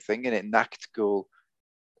the same thing, isn't it? Nachtgul.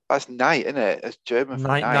 That's night, isn't it? It's German for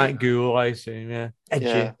night. Night Ghoul, I assume, yeah. Edgy.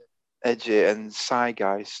 Yeah. Edgy and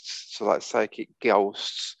Zeitgeists, so like psychic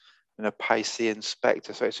ghosts, and a Piscean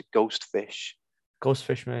spectre, so it's a ghost fish. Ghost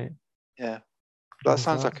fish, mate. Yeah. That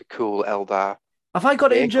sounds like a cool Eldar. Have I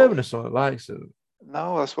got it in German or something like that?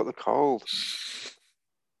 No, that's what they're called.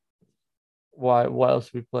 Why? What else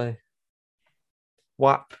did we play?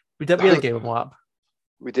 WAP. We did a game of WAP.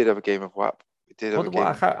 We did have a game of WAP. We did have a game.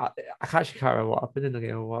 I actually can't remember what happened in the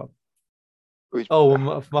game of WAP. Which,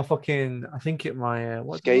 my fucking, I think my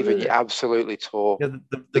Skaven, you absolutely tore. Yeah,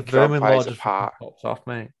 the Vermin Lord just apart. pops off,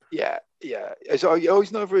 mate. Yeah. It's,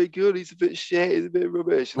 he's not very good. He's a bit shit. He's a bit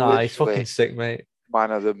rubbish. Nah, he's fucking sick, mate.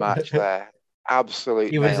 Man of the match there.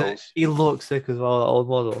 Absolute nails. He looks sick as well, that old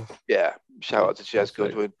model. Yeah. Shout out to Jez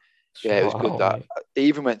Goodwin. Yeah, it was good that. He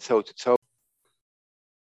even went toe to toe.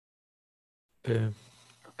 Boom.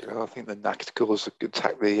 I think the Nactgulls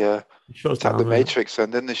attacked the down, Matrix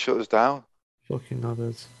and then they shut us down. Fucking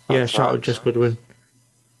others. Yeah, shout out Jez Goodwin.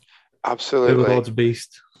 Absolutely. Lord's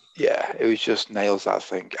beast. Yeah, it was just nails, I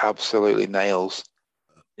think. Absolutely nails.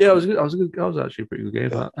 Yeah, it was good. I was actually a pretty good game.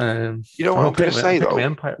 That. You know what I'm going to say, though?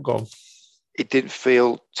 Empire. Go on. It didn't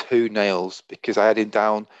feel too nails because I had him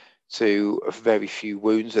down to a very few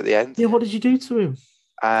wounds at the end. Yeah, what did you do to him?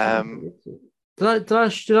 Did I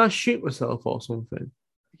shoot myself or something?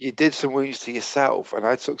 You did some wounds to yourself, and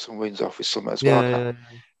I took some wounds off with some as well.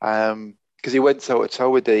 Yeah. Because he went toe to toe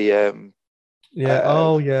with the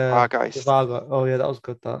Vargeist. Oh yeah, that was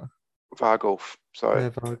good. That Vargulf. Sorry. Yeah,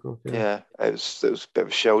 Vargulf. Yeah, it was a bit of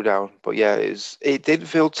a showdown, but yeah, it didn't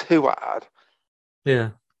feel too hard. Yeah.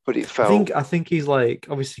 But it felt. I think he's like,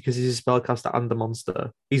 obviously because he's a spellcaster and a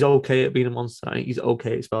monster. He's okay at being a monster. I think he's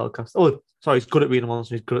okay at spellcasting. Oh, sorry, he's good at being a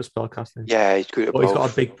monster. He's good at spellcasting. Yeah, he's good at both. He's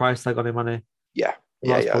got a big price tag on him, hasn't he? Yeah.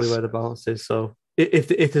 That's probably where the balance is. So if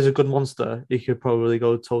there's a good monster, you could probably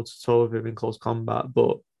go toe to toe with him in close combat.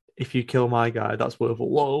 But if you kill my guy, that's worth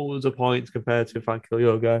loads of points compared to if I kill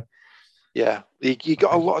your guy. Yeah, you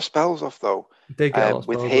got a lot of spells off though. Did get a lot of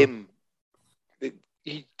with him.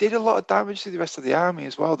 He did a lot of damage to the rest of the army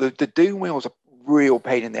as well. The Doom Wheel was a real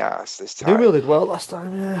pain in the ass this time. Doom Wheel did well last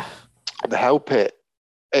time, yeah. The Hell Pit.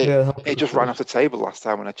 It just ran off the table last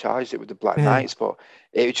time when I charged it with the Black Knights, but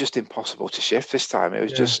it was just impossible to shift this time. It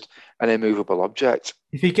was just an immovable object.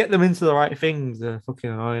 If you get them into the right things, they're fucking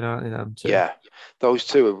annoying, aren't they? Them too? Yeah, those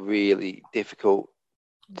two are really difficult.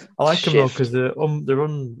 I like them though because they're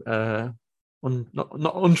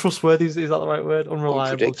not untrustworthy. Is that the right word?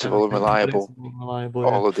 Unreliable. Unpredictable, unreliable.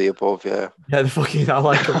 All of the above, yeah. Yeah, I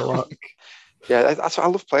like them a lot. Yeah, that's what I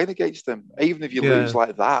love playing against them. Even if you lose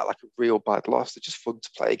like that, like a real bad loss, they're just fun to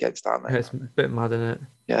play against, aren't they? Yeah, it's a bit mad, isn't it?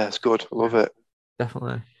 Yeah, it's good. I love it.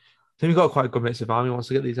 Definitely. I think we've got quite a good mix of army wants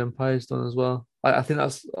to get these empires done as well. I think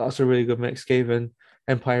that's a really good mix. Skaven,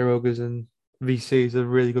 Empire Ogres, and VC is a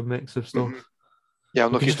really good mix of stuff. Mm-hmm. Yeah,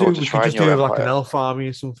 I'm looking forward to trying your Empire. Like an elf army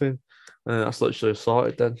or something. That's literally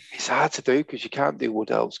sorted then. It's hard to do because you can't do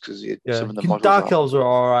wood elves because some of the models. Dark elves are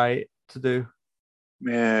all right to do.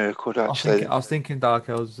 Yeah, could actually. I was thinking Dark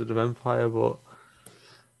Elves of Empire, but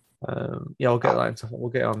we'll get we'll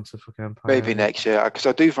get on to fucking Empire. Maybe next year, because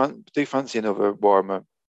I do fancy another Warhammer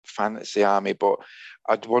fantasy army, but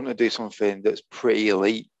I'd want to do something that's pretty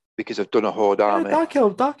elite because I've done a Horde army. Dark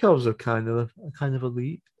Elves are kind of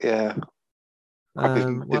elite. Yeah,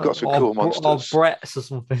 they've got some cool monsters. Or Bretts or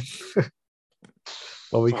something.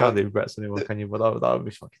 Well, we can't do Bretts anymore, can you? But that would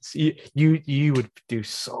be fucking. You would do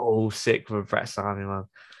so sick with Bretts army, man.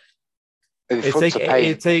 That's what I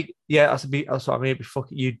mean. It'd be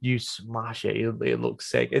fucking. You smash it. It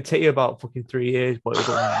looks sick. It'd take you about fucking 3 years, but it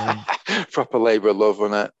would proper labour of love,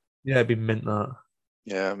 wouldn't it? Yeah, it'd be mint that.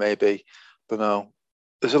 Yeah, maybe. Don't know.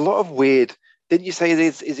 There's a lot of weird. Didn't you say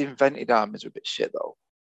his invented armies are a bit shit though?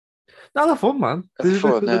 No, they're fun, man. They're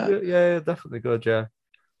fun, yeah, definitely good. Yeah.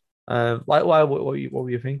 Why? What were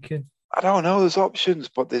you thinking? I don't know. There's options,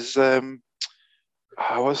 but there's I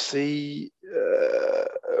was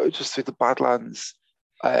just through the Badlands,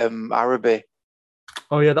 Araby.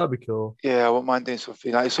 Oh yeah, that'd be cool. Yeah, I wouldn't mind doing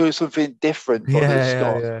something like something different, but Yeah,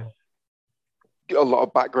 it's yeah, got a lot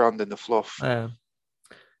of background in the fluff. yeah.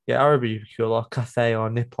 Yeah, Araby would be cool. Or Cathay or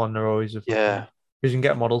Nippon are always a fucking. Yeah, Because you can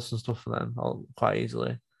get models and stuff for them quite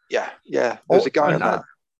easily. yeah. There's Oh, a guy and on that.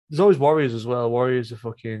 there's always Warriors as well. Warriors are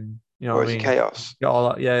fucking, you know Or what is I it mean? Chaos? Get all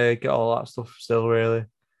that, yeah, get all that stuff still really.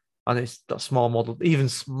 And it's that small model, even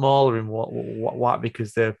smaller in what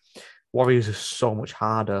because the Warriors are so much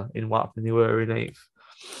harder in WAP than they were in eighth.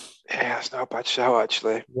 Yeah, that's not a bad show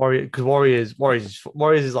actually. Warriors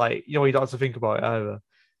is like, you know, you don't have to think about it either.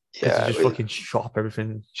 Because Yeah, you just fucking chop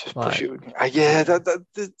everything. just like, push it. Yeah,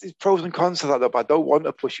 there's pros and cons to that though. But I don't want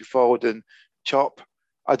to push you forward and chop.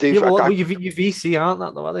 I do. yeah, well, you VC aren't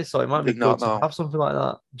that though, are they? So it might be They're not, good to no. have something like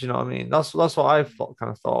that. Do you know what I mean? That's what I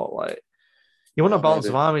kind of thought. Like, you want a Yeah, balance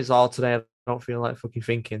maybe. of armies all today. I don't feel like fucking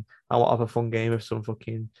thinking. I want to have a fun game with some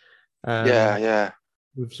fucking Yeah.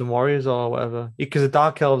 with some warriors or whatever. Because the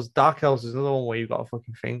Dark Elves is another one where you got to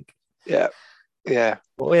fucking think. Yeah.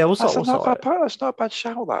 But yeah, That's not a bad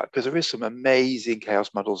shout that because there is some amazing chaos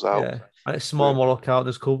models out. Yeah, and it's small model count.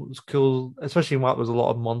 There's cool. It's cool, especially in WAP. There's a lot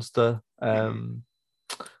of monsters. But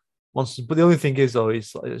the only thing is though,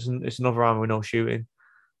 it's another army with no shooting.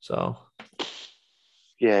 So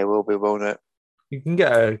yeah, it will be, won't it? you can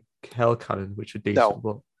get a hell cannon, which are decent,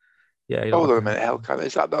 but yeah. You don't Hold have on a to- minute, hell cannon.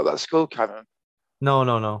 Is that skull cannon? No.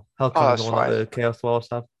 Hell cannon's that's the one that fine. the Chaos Dwarfs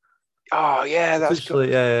have. Oh yeah, that's Actually,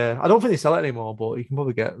 good. yeah. I don't think they sell it anymore, but you can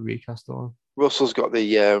probably get a recast one. Russell's got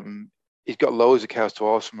he's got loads of chaos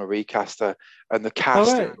dwarfs from a recaster, and the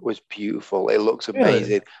cast right. was beautiful. It looks Really?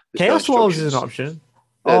 amazing. Chaos Dwarves is an option.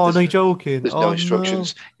 Oh no, you're joking. There's no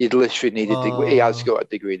instructions. You'd literally need a degree. He has got a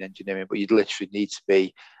degree in engineering, but you'd literally need to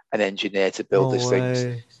be an engineer to build these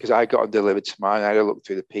things. Because I got them delivered to mine. I had a look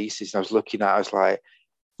through the pieces, and I was looking at it, I was like,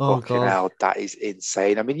 fucking hell, that is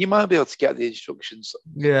insane. I mean, you might be able to get the instructions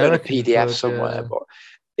in a PDF somewhere, but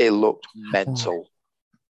it looked mental.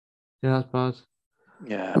 Yeah, that's bad.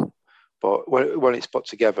 Yeah. But when it's put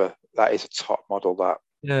together, that is a top model. That.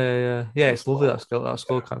 Yeah. It's lovely that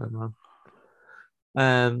skull cannon,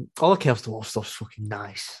 man. All the Chaos Dwarf stuff's fucking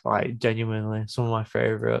nice. Like genuinely, some of my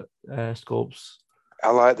favorite sculpts. I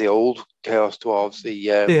like the old Chaos Dwarves,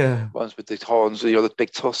 the ones with the horns, the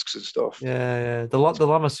big tusks and stuff. Yeah. The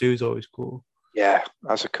Lamassu is always cool. Yeah,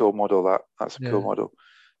 that's a cool model. That's a cool model.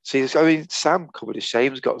 See, I mean, Sam covered his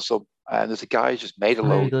shame's got some, and there's a guy who's just made a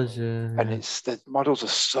load, and it's the models are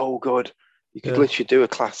so good. You could literally do a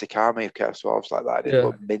classic army of Chaos Dwarves like that. It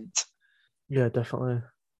look mint. Yeah, definitely.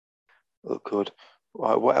 Look good.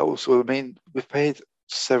 What else? Well, I mean, we've played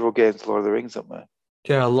several games of Lord of the Rings, haven't we?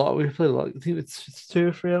 Yeah, a lot. We've played a lot. I think it's 2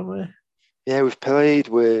 or 3, haven't we? Yeah, we've played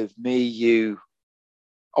with me, you.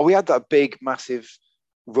 Oh, we had that big, massive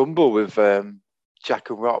rumble with Jack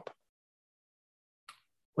and Rob.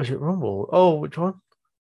 Was it Rumble? Oh, which one?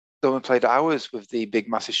 Then we played ours with the big,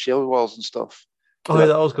 massive shield walls and stuff. Oh, yeah,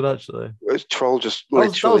 that was good actually. It was Troll just that was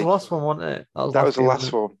literally. the last one, wasn't it? That was the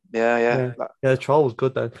last one. Yeah. Yeah, the Troll was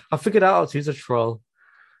good then. I figured out how to use a Troll.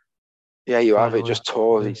 Yeah, you have. It just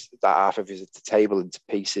tore that half of the table into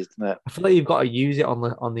pieces, didn't it? I feel like you've got to use it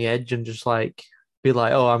on the edge and just like be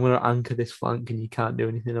like, oh, I'm going to anchor this flank, and you can't do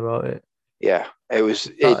anything about it. Yeah, it was.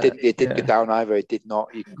 It didn't go down either. It did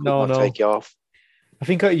not. You could not take it off. I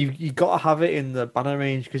think you got to have it in the banner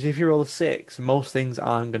range because if you roll a 6, most things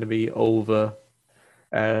aren't going to be over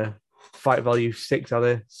fight value 6, are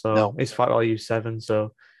they? So it's fight value 7.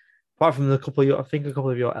 So apart from I think a couple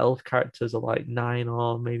of your elf characters are like 9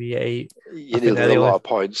 or maybe 8. You need a lot of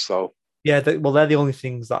points, though. Yeah, they're the only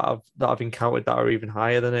things that I've encountered that are even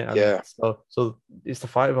higher than it. And so it's the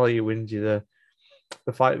fight value wins you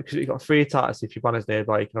the fight because you've got 3 attacks. If your banner's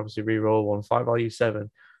nearby, you can obviously re-roll 1. Fight value 7.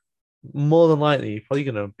 More than likely, you're probably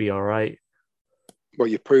going to be all right. Well,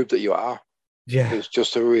 you proved that you are. Yeah. It was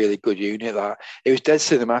just a really good unit. That it was dead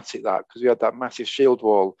cinematic, that, because we had that massive shield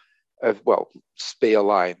wall of, spear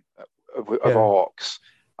line of orcs,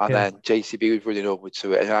 and then JCB was running over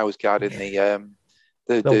to it, and I was guarding the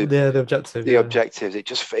objective. The objectives. It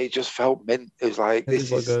just felt mint. It was like,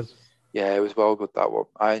 this is good. Yeah, it was well good, that one.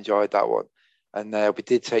 I enjoyed that one. And we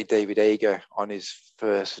did take David Ager on his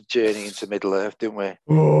first journey into Middle Earth, didn't we?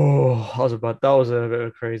 Oh, that was a bit of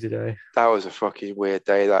a crazy day. That was a fucking weird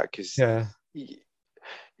day, that, because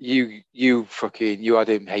you had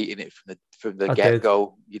him hating it from the get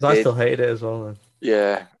go. I still hated it as well. Then.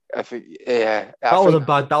 Yeah, I think that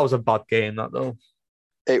was a bad game. That though.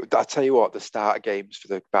 I tell you what, the starter games for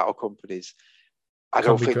the battle companies, I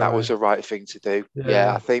don't think that was the right thing to do.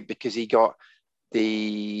 Yeah, I think because he got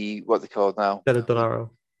what they called now. Dead of Donaro.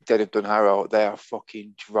 Den of Dunharrow, they are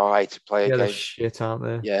fucking dry to play Yeah, they're against. shit, aren't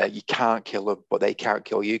they? Yeah, you can't kill them, but they can't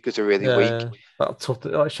kill you because they're really Yeah, weak. like tough,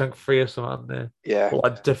 like shank 3 or something, aren't they? Yeah, But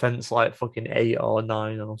like defense, like fucking 8 or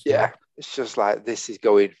 9 or something. yeah. It's just like this is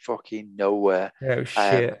going fucking nowhere. Yeah, it was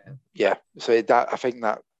Um, shit. Yeah, so that I think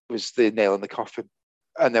that was the nail in the coffin.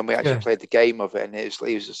 And then we actually Yeah. played the game of it, and he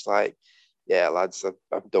was just like, "Yeah, lads,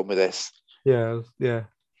 I'm done with this." Yeah, yeah.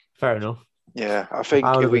 Fair enough. Yeah, I think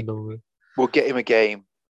I would if have we been done with it. we'll get him a game,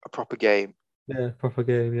 a proper game, Yeah, proper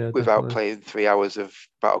game. Yeah, without definitely. playing 3 hours of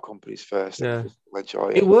Battle Companies first. Yeah. We'll enjoy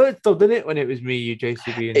It it. worked though, didn't it? When it was me, you,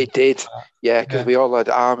 JCB, and It did, yeah, because Yeah. we all had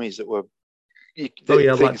armies that were Oh,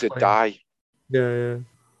 yeah, things like that die. yeah,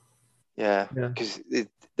 Yeah, yeah. because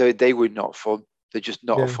they were not fun. They're just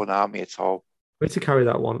not a Yeah. fun army at all. We need to carry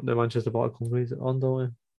that one, the Manchester Battle Companies on, don't we?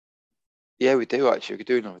 Yeah, we do actually. We could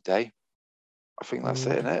do another day. I think that's it,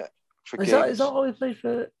 Mm. isn't it? For Is games. that what we play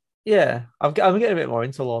for? Yeah, I'm getting a bit more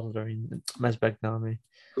into Lord of the Rings, Mesbeg now. Me.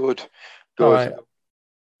 Good. All right.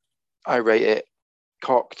 I rate it.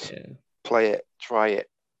 Cocked. Yeah. Play it. Try it.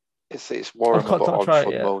 It's Warhammer Cocked, but not on tried it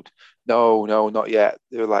fun yet. mode. No, not yet.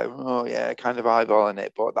 They were like, oh yeah, kind of eyeballing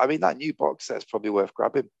it. But I mean, that new box set's probably worth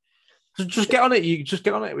grabbing. So just get on it. You just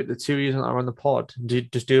get on it with the 2 years that are on the pod.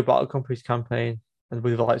 Just do a Battle Companies campaign and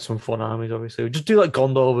with like some fun armies, obviously. Just do like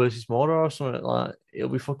Gondor versus Mordor or something like. It'll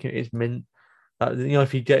be fucking. It's mint.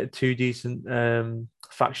 If you get 2 decent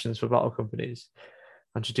factions for Battle Companies,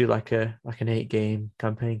 and just do like an 8-game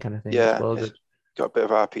campaign kind of thing. Yeah, Well, it's got a bit of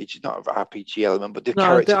RPG, not of RPG element, but the no,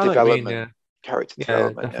 character I know what you mean, development. Character yeah,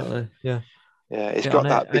 development. definitely, yeah. Yeah, it's Get got on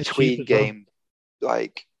that it, and it's between cheap as well. game,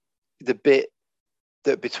 like the bit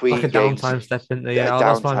that between Like a games. downtime step in there. Yeah, Yeah,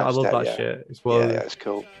 that's fine. downtime I love step, that yeah. shit. It's Yeah, well. it's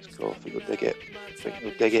cool. It's cool. I think you'll dig it. I think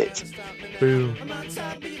you'll dig it. Boom. I'm on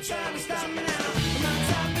top, but you're trying to stop me now. I'm on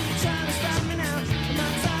top, but you're trying to stop me now. I'm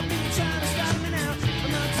on top, but you're trying to stop me now.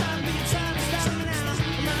 I'm on top, but you're trying to stop me now.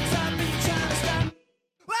 I'm on top, but you're trying to stop me.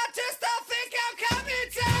 I just don't think I'm coming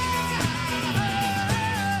down.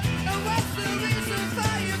 And what's the reason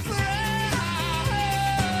for your prayer?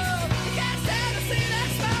 I can't stand to see that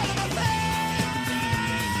smile on my face.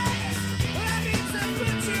 Well, I need to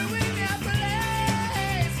put you in your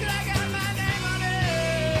place. 'Cause I got my name on it.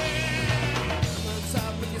 I'm on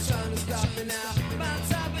top, but you're trying to stop me now. I'm on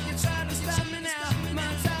top, but you're trying to stop me now. I'm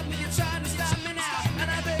on top, but you're trying to stop me now. And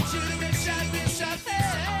I bet you to get shot there.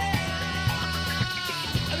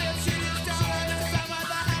 I bet you just don't understand what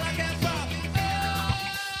the hell I came for. Oh,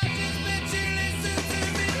 just bet you listen to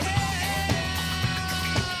me.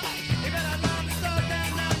 You better learn to slow down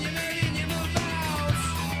now. You're making your move out.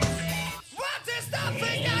 What does that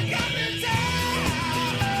think I got me down?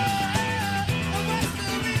 And what's the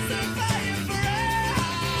reason for your prayer?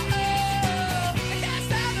 I can't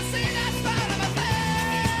stand to see that smile on my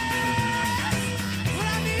face. Well,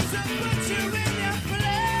 I need to put you in your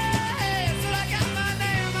place. Well, I got my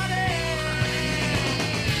name on it.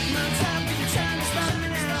 I'm on top, but you're trying to stop me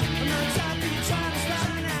now. I'm on top, but you're trying to stop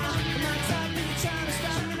me now. I'm on top, but you're trying to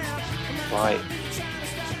stop me now. I'm on top, Right. but you're trying to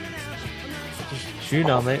stop me now. I'm on top. Just tune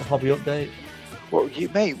now, mate. Hobby update. What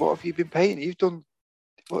have you been painting? You've done.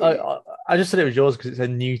 What, I just said it was yours because it said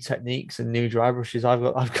new techniques and new dry brushes. I've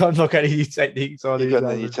got not any new techniques on you've these. got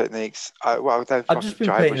the new techniques. I've just been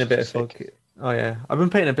painting a bit of fucking. Oh yeah, I've been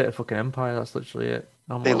painting a bit of fucking Empire. That's literally it.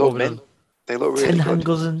 I'm They like, look over mint. them. They look 10 really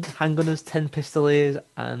good. handgunners, 10 pistoliers,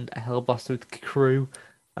 and a Hellblaster with crew,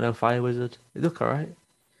 and a Fire Wizard. They look alright.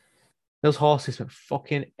 Those horses spent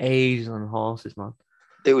fucking ages on horses, man.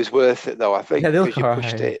 It was worth it though. I think Yeah, they look because you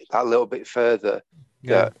pushed alright. it that little bit further.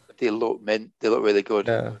 Yeah, They look mint. They look really good.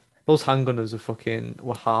 yeah. Those handgunners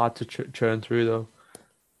were hard to churn through though.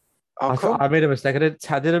 How come? I made a mistake. I did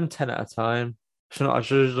them 10 at a time. I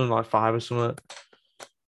should have done like 5 or something.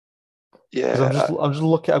 Yeah, I'm just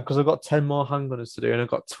looking up because I've got 10 more handgunners to do, and I've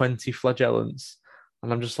got 20 flagellants,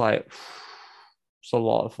 and I'm just like, it's a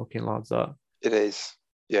lot of fucking lads. That it is.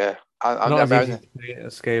 Yeah, not I'm as easy in to get a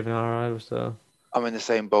Skaven RI, so the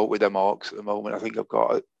same boat with them orcs at the moment. I think I've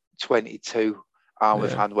got 22 armed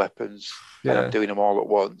with Yeah. hand weapons, and yeah, I'm doing them all at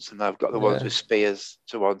once. And I've got the ones Yeah. with spears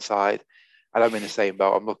to one side, and I'm in the same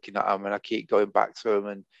boat. I'm looking at them, and I keep going back to them,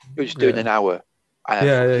 and you're just doing Yeah. an hour, and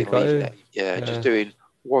Yeah, I'm yeah, fucking got leaving it. it. Yeah, Yeah. just doing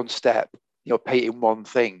one step, painting one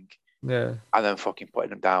thing, yeah, and then fucking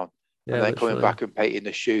putting them down, yeah. and then coming literally. back and painting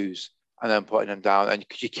the shoes, and then putting them down, and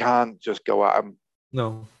because you can't just go at them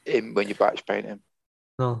No, in when you're batch painting.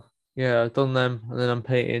 no. Yeah, I've done them, and then I'm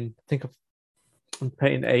painting. I'm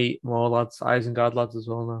painting 8 more lads, Isengard lads as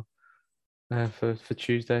well now, for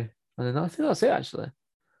Tuesday, and then I think that's it actually.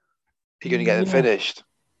 You're gonna get them Yeah. finished.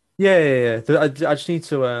 I just need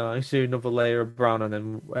to I need to do another layer of brown and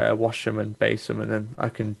then wash them and base them, and then I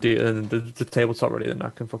can do and the tabletop ready. Then I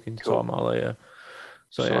can fucking sort Cool. them out later.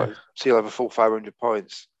 So yeah, So you'll have a full 500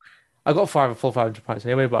 points. I got full 500 points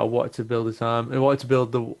anyway, but I wanted to build it. I wanted to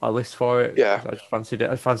build a list for it Yeah. because I just fancied it.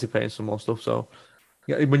 I fancy painting some more stuff. So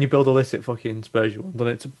yeah, when you build a list, it fucking spurs you on, doesn't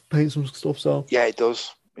it, to paint some stuff. So Yeah, it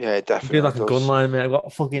does. Yeah, it I'm doing definitely like a gun does. line, mate. I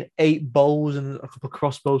got fucking 8 bows and a couple of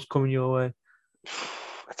crossbows coming your way.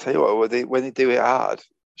 I tell you what, when they do it hard,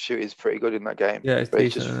 shooting's pretty good in that game. Yeah, it's But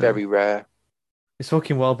it's just decent. very rare. It's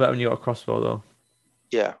fucking well better when you got a crossbow though.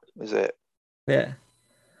 Yeah, is it? Yeah.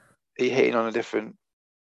 Are you hitting on a different?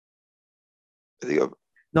 No,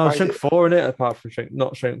 Why is strength it? 4 in it, apart from strength,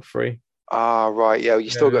 not strength 3. Ah, right. Yeah, you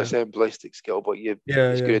still got the Yeah, same ballistic skill, but yeah, it's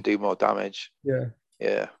yeah, going to do more damage. yeah.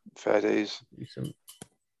 Yeah, fair dues. Decent.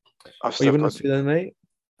 I've What you still been up got. to then, mate?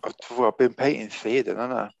 I've been painting theatre,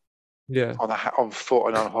 haven't I? Yeah. On foot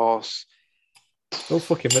and on horse. No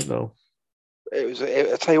fucking mint though.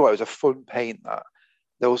 I tell you what, it was a fun paint. That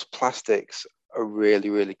those plastics are really,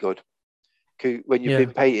 really good. When you've Yeah.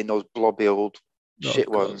 been painting those blobby old Oh shit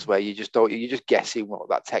god. ones where you just don't, you're just guessing what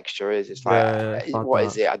that texture is. It's like, Yeah, fuck what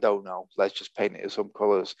is that. it? I don't know. Let's just paint it with some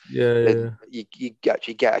colours. Yeah, yeah, Then you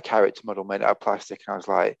actually get a character model made out of plastic, and I was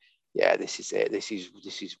like, yeah, this is it. This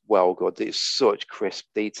is well good. It's such crisp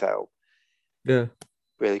detail. yeah.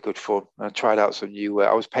 Really good fun. And I tried out some new.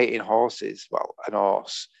 I was painting horses. Well, an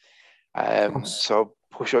horse. Cross. So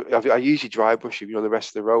I usually dry brush them. The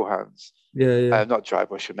rest of the Rohans. Yeah, yeah. Not dry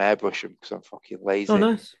brush them, airbrush them because I'm fucking Oh, lazy.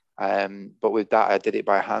 nice. But with that, I did it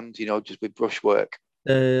by hand. Just with brushwork.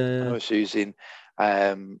 Yeah, yeah, I yeah. was using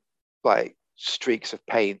like streaks of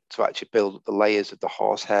paint to actually build up the layers of the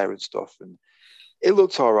horsehair and stuff. And it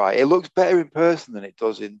looks all right. It looks better in person than it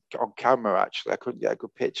does on camera. Actually, I couldn't get a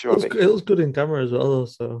good picture of it. It looks good in camera as well, though.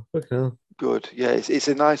 So fucking hell. Good, yeah. It's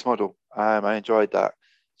a nice model. I enjoyed that.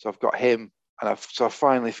 So I've got him, and I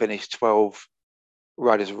finally finished 12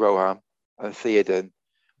 Riders of Rohan and Theoden, and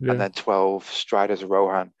Yeah. then 12 Striders of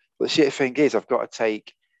Rohan. But the shit thing is, I've got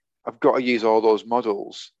to use all those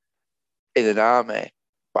models in an army,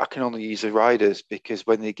 but I can only use the riders because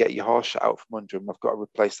when they get your horse shot out from under them, I've got to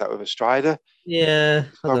replace that with a strider. Yeah,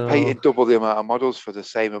 I So I'm don't painting know. double the amount of models for the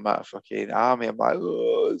same amount of fucking army. I'm like,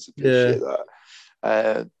 oh, it's a bit Yeah. shit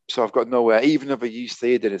that. So I've got nowhere, even if I use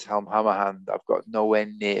Theoden as Helm Hammerhand, I've got nowhere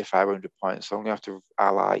near 500 points. So I'm going to have to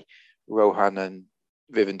ally Rohan and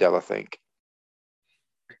Rivendell, I think.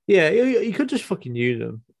 Yeah, you could just fucking use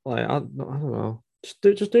them. Like, I don't know.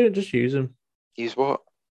 Just use them. Use what?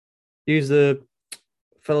 Use the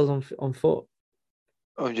fellas on foot.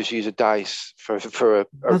 Oh, just use a dice for I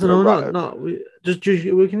don't know, not we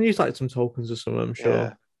can use like some tokens or something, I'm yeah,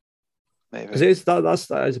 sure. maybe Because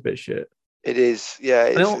that is a bit shit. it is. Yeah,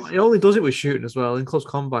 And it only does it with shooting as well. In close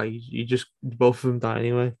combat, you just both of them die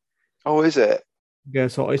anyway. oh, is it? Yeah,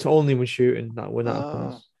 so it's only with shooting that when that Oh,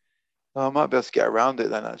 happens. I might be able to get around it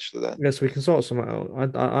then. Actually, then Yeah, so we can sort something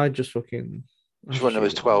out. I just fucking I just just run them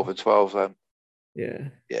as shoot 12 them. and 12 then. Yeah.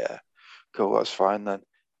 Yeah, cool. That's fine then.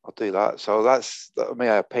 I'll do that. So I mean,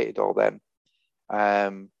 I painted all them.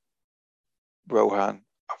 Rohan,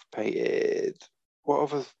 I've painted what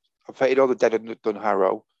other? I've painted all the Dead and Done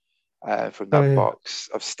Harrow from Oh that yeah. box.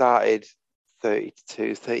 I've started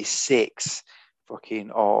 32, 36 fucking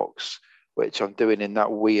orcs, which I'm doing in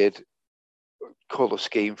that weird color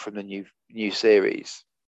scheme from the new series.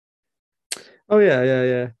 Oh yeah, yeah,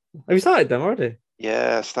 yeah. Have you started them already?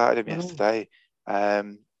 Yeah, I started them Oh, nice. yesterday.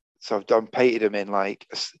 So I've done painted them in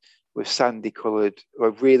with sandy coloured,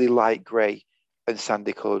 or really light grey and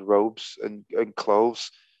sandy coloured robes and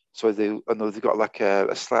clothes. So they've got like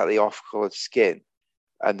a slightly off coloured skin,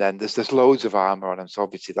 and then there's loads of armor on them. So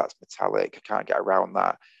obviously that's metallic. I can't get around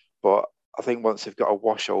that. But I think once they've got a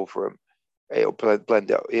wash over them, it'll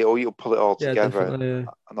blend it. You'll pull it all Yeah, together, definitely. Yeah.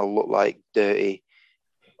 and they'll look like dirty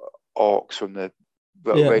orcs from the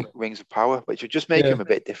Yeah. Rings of Power, which would just make Yeah. them a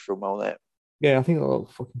bit different, won't it? Yeah, I think it'll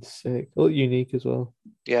look fucking sick. It'll look unique as well.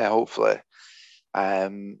 Yeah, hopefully.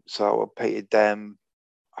 So I painted them.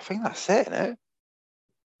 I think that's it, innit?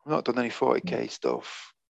 I've not done any 40k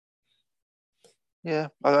stuff. Yeah,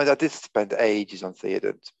 I did spend ages on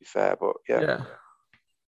Theoden, to be fair, but yeah,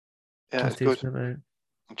 That's it's good. decent, mate.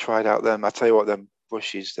 I tried out them. I tell you what, them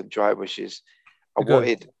brushes, them dry brushes. I They're good.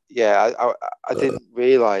 wanted, yeah, I didn't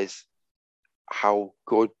realize how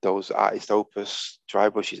good those Artist Opus dry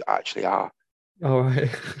brushes actually are. All right.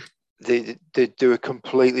 They do a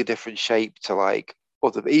completely different shape to like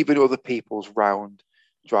other people's round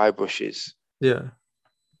dry brushes. Yeah.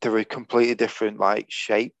 They're a completely different like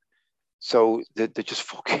shape. So they're just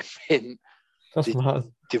fucking mint. That's mad.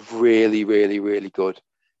 They're really, really, really good.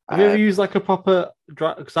 Have you ever used like a proper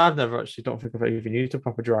dry? Because I've never actually don't think I've even used a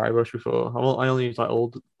proper dry brush before. I only use like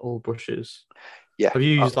old brushes. Yeah. Have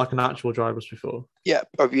you used like an actual dry brush before? Yeah,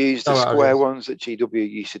 I've used the square ones that GW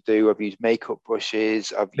used to do. I've used makeup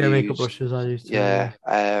brushes. I've used makeup brushes. I used to. Yeah.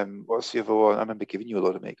 What's the other one? I remember giving you a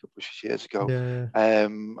lot of makeup brushes years ago. Yeah.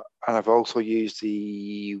 And I've also used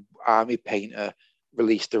the Army Painter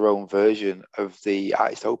released their own version of the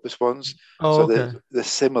Artist Opus ones. Oh, so okay. they're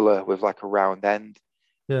similar with like a round end.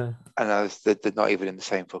 Yeah. And they're not even in the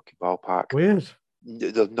same fucking ballpark. Weird.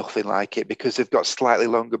 There's nothing like it because they've got slightly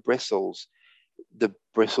longer bristles. The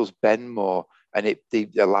bristles bend more and it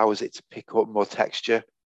allows it to pick up more texture.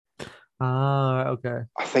 Okay.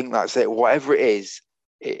 I think that's it. Whatever it is,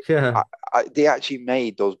 they actually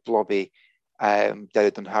made those blobby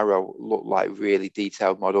Dead and Harrow look like really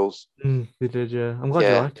detailed models. They did, yeah. I'm glad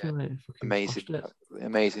you liked it, mate.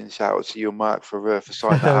 Amazing. Shout out to you, Mark, for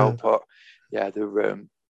sorting that out. But yeah, they're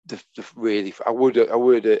really. I would.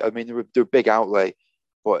 I mean, they're a big outlay,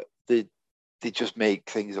 but they just make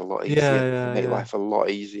things a lot easier. They make life a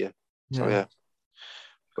lot easier. So yeah.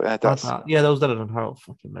 But that's those Dead and Harrow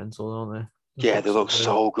fucking mental, don't they? They look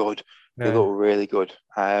so good. They look really good.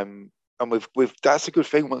 And we've that's a good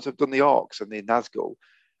thing. Once I've done the Orcs and the Nazgul,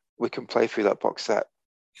 we can play through that box set.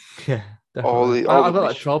 Yeah, definitely. I've got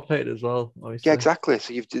that troll painted as well. Obviously. Yeah, exactly.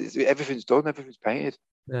 So everything's done. Everything's painted.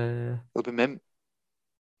 Yeah. It'll be mint.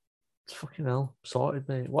 It's fucking hell sorted,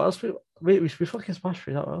 mate. What else we fucking smashed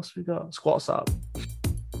through that? What else we got? Squats up.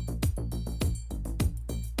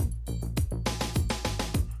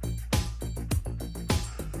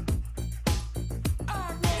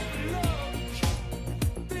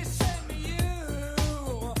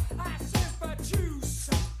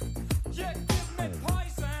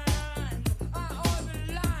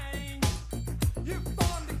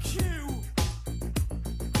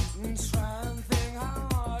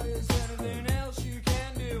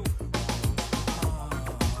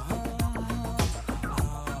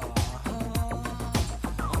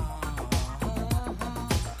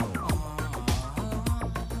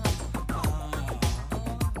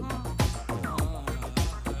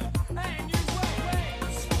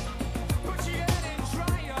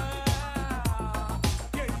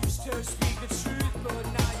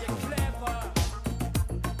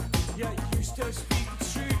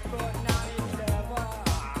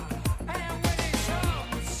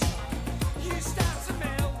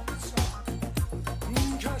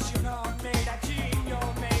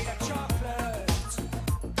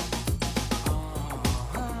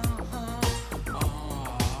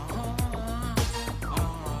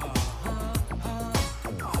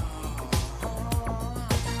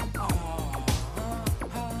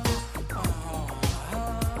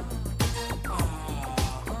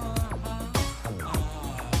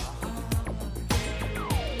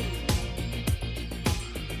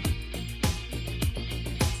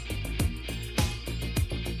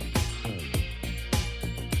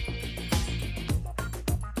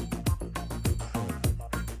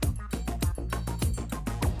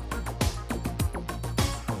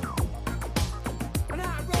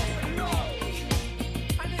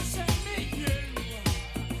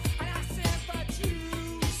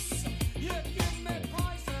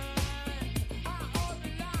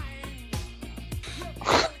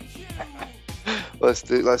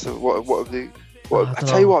 I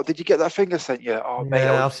tell you what, did you get that thing I sent you? Oh, mate,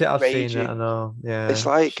 I've seen it. I know. Yeah, it's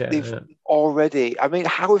like they've already. I mean,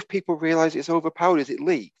 how have people realised it's overpowered? Is it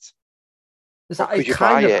leaked? It's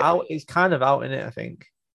kind of out. It's kind of out in it. I think.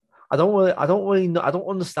 I don't really know. I don't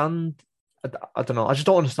understand. I don't know. I just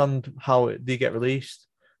don't understand how they get released.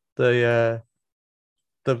 The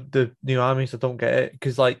new armies. I don't get it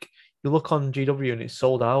because like you look on GW and it's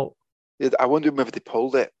sold out. I wonder whether they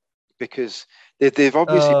pulled it because they've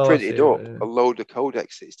obviously printed up a load of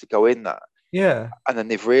codexes to go in that. Yeah. And then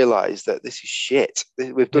they've realised that this is shit.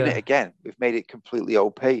 We've done it again. We've made it completely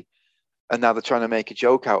OP. And now they're trying to make a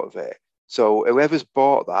joke out of it. So whoever's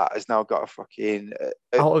bought that has now got a fucking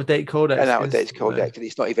out-of-date codex. An out-of-date codex, and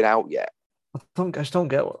it's not even out yet. I just don't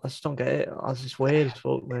get it. It's just weird as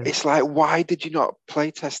fuck, man. It's like, why did you not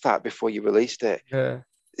playtest that before you released it? Yeah.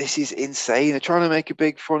 This is insane. They're trying to make a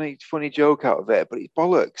big funny joke out of it, but it's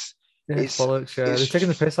bollocks. Yeah, it's bollocks. Yeah, they're taking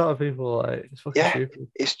the piss out of people. Like it's fucking stupid.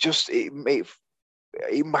 It's just it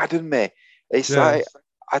maddened me. It's like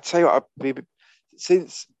I tell you what,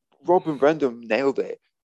 since Rob and Brendan nailed it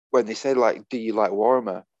when they said like, "Do you like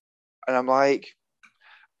Warhammer?" and I'm like,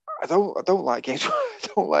 I don't like games. I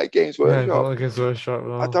don't like Games Workshop. Yeah, I don't like Games Workshop.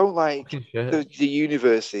 No. I don't like the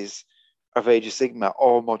universes of Age of Sigma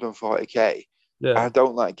or Modern 40K. Yeah. I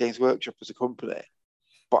don't like Games Workshop as a company,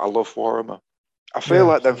 but I love Warhammer. I feel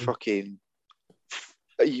like them so- fucking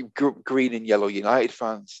green and yellow United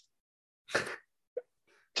fans. Do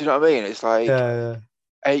you know what I mean? It's like yeah.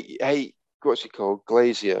 eight. What's it called?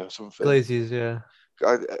 Glazier or something. Glaziers, yeah.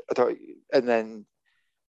 I don't. And then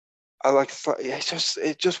I like.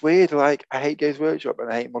 It's just weird. Like I hate Games Workshop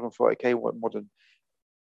and I hate Modern 40K, Modern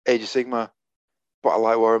Age of Sigmar, but I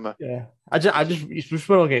like Warhammer. Yeah. It's just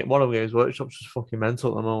one of Games Workshop's just fucking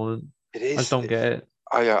mental at the moment. It I is. just don't get it.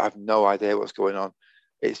 I have no idea what's going on.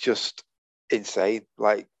 It's just insane.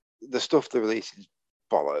 Like the stuff they're releasing is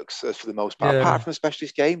bollocks for the most part, Yeah. apart from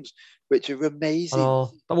specialist games, which are I amazing.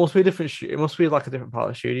 know. That must be a different. It must be like a different part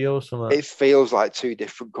of the studio or something. It feels like two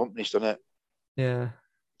different companies, doesn't it? Yeah.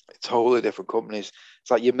 Totally different companies.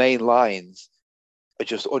 It's like your main lines are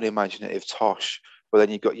just unimaginative tosh, but then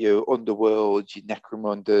you've got your Underworld, your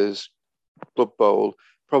Necromunders, Blood Bowl,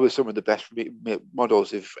 probably some of the best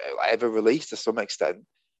models they've ever released to some extent.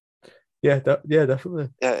 Yeah. Definitely.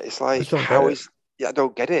 Yeah, it's like don't get it. I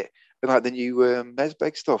don't get it. And like the new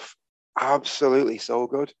Mesbeg stuff, absolutely so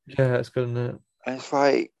good. Yeah, it's good, isn't it? And it's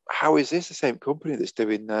like, how is this the same company that's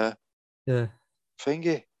doing Yeah.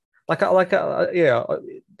 thingy? Yeah.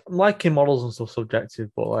 I'm liking models and stuff subjective,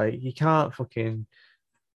 but like you can't fucking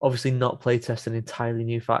obviously not play test an entirely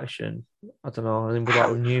new faction. I don't know, and with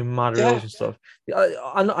like new mad rules and stuff.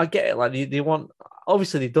 I get it. Like they want,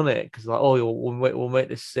 obviously they've done it because like, oh, we'll make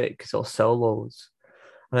this sick because it'll sell loads.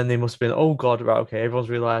 And then they must have been, oh god, right, okay, everyone's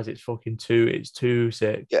realized it's too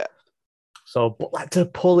sick. Yeah. So, but like to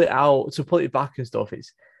pull it out, to pull it back and stuff,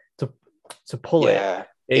 it's to pull it. Yeah,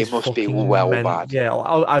 it must be fucking bad. Yeah,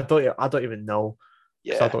 I don't even know.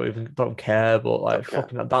 Yeah, I don't care. But like,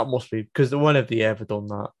 fucking that must be because when have they ever done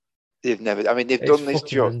that? They've never. I mean, they've done this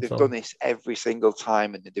job. They've done this every single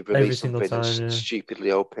time, and they've released something that's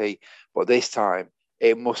stupidly OP. But this time,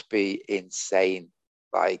 it must be insane,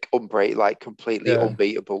 like completely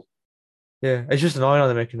unbeatable. Yeah, it's just annoying how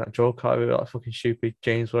they're making that joke out of it, like fucking stupid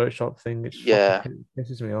James Workshop thing. It fucking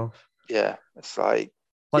pisses me off. Yeah, it's like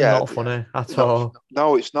not funny at all.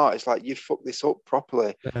 No, it's not. It's like you fucked this up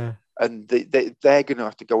properly, yeah. And they're going to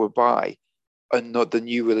have to go and buy the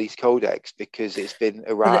new release codex because it's been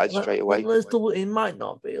errated straight away. It might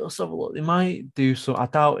not be. Let's have a look. They might do so. I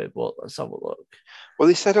doubt it, but let's have a look. Well,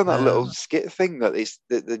 they said on that little skit thing that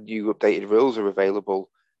the new updated rules are available,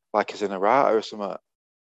 like as an errata or something.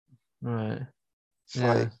 Right. It's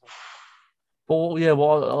like, but yeah,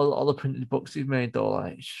 what all the printed books they've made though,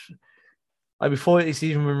 like before it's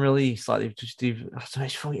even been released, like it's been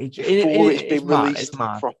released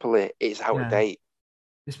properly, it's out of date.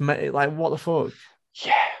 It's like what the fuck?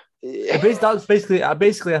 Yeah. That's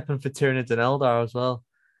basically happened for Tyranids and Eldar as well.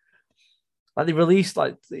 Like they released,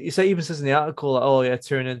 like it even says in the article, like, oh yeah,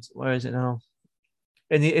 Tyranids. Where is it now?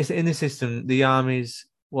 In the system, the army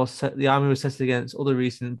was tested against other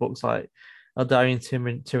recent books like Eldarian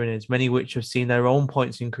Tyranids, many which have seen their own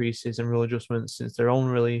points increases and rule adjustments since their own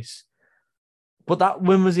release. But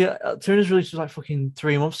when was the Tyranids release? Was like fucking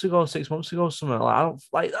 3 months ago, 6 months ago, something like I don't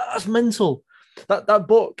like that's mental. That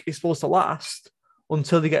book is supposed to last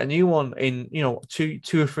until they get a new one in 2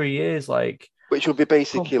 or 3 years, like which will be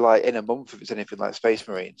basically like in a month if it's anything like Space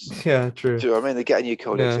Marines. Yeah, true. Do you know what I mean? They get a new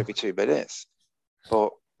codex every 2 minutes.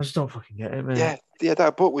 But I just don't fucking get it, man. Yeah,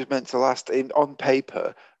 that book was meant to last on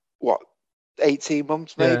paper, 18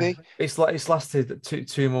 months maybe? Yeah. It's lasted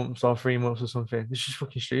 2 months or 3 months or something. It's just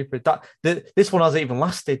fucking stupid. This one hasn't even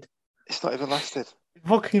lasted. It's not even lasted.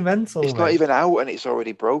 Fucking mental. It's not even out and it's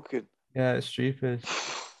already broken. Yeah, it's stupid.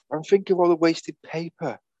 I'm thinking of all the wasted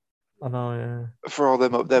paper. I know, yeah. For all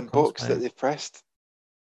them books that they've pressed.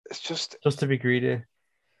 It's just to be greedy.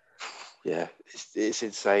 Yeah, it's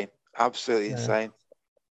insane. Absolutely insane.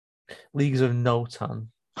 Leagues of Notan.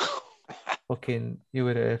 Fucking, you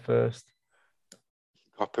were there first.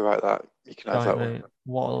 Copyright that. You can have that one.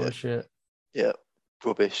 What a lot of shit. Yeah,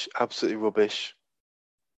 rubbish. Absolutely rubbish.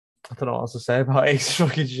 I don't know what else to say about it. It's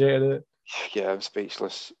fucking shit, isn't it? Yeah, I'm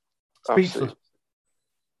speechless. Speechless.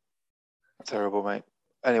 Terrible, mate.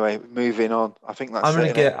 Anyway, moving on. I think that's. I'm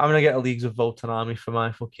gonna get a Leagues of Votan army for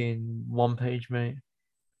my fucking 1 page, mate.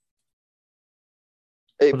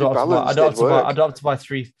 I don't have to buy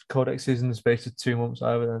 3 codexes in the space of 2 months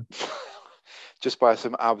over then. Just buy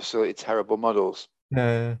some absolutely terrible models.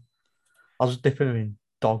 Yeah. I'll just dip them in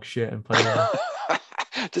dog shit and play them.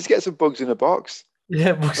 Just get some bugs in a box.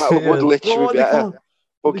 Yeah, bugs. That would literally be better.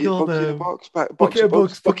 Bugs in a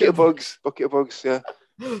box. Bucket of bugs, yeah.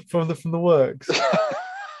 From the works.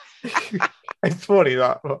 It's funny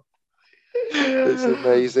that. It's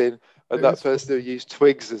amazing. And that person who used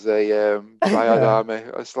twigs as a triad army.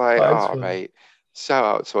 It's like, mate, Shout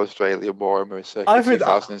out to Australia Warhammer circa I think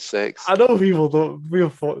 2006. I know people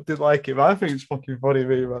didn't like it, but I think it's fucking funny,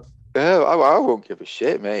 me, man. Yeah, I won't give a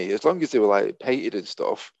shit, mate. As long as they were like painted and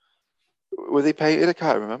stuff. Were they painted? I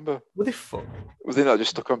can't remember. What the fuck? Was they not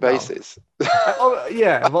just stuck on bases?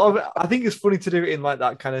 Yeah, but I think it's funny to do it in like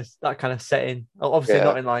that kind of setting. Obviously Yeah.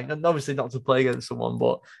 not in like, and obviously not to play against someone,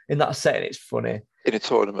 but in that setting, it's funny. In a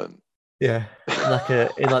tournament. Yeah,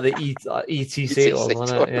 in like the ETC one,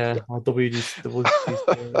 wasn't it? Yeah, or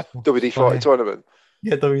WD-40 tournament.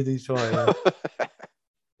 Yeah, WD-40.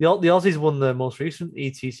 Yeah. The Aussies won the most recent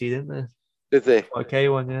ETC, didn't they? Did they? Okay,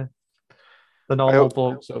 one, yeah. The normal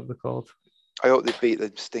blokes, whatever they're called. I hope they beat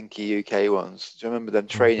the stinky UK ones. Do you remember them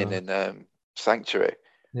training in Sanctuary?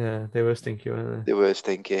 Yeah, they were stinky, weren't they? They were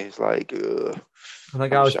stinky. It's like, ugh. And that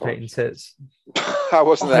guy was painting tits. I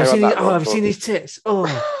wasn't there. Have you seen these tits?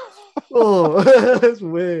 Oh, that's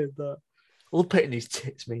weird. That. I love painting these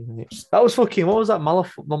tits, mate. That was fucking. What was that?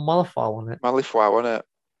 Malifaux, wasn't it? Malifaux, wasn't it?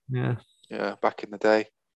 Yeah. Yeah, back in the day.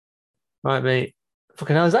 Right, mate.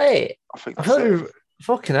 Fucking hell, is that it? I think I that's thought it.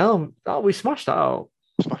 fucking hell. We smashed that out.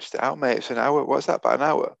 Smashed it out, mate. It's an hour. What's that? About an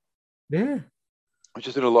hour? Yeah. We've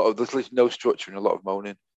just done a lot of. There's no structure and a lot of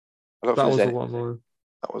moaning. That was a lot more.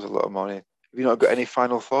 That was a lot of moaning. Have you not got any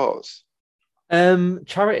final thoughts?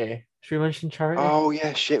 Charity. Should we mention charity? Oh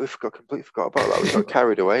yeah, shit. Completely forgot about that. We got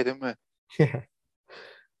carried away, didn't we? Yeah.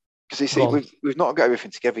 Because you see, we've not got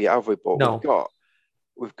everything together yet, have we? But no.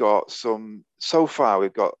 we've got some. So far,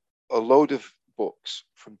 we've got a load of books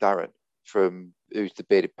from Darren, who's the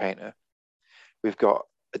bearded painter. We've got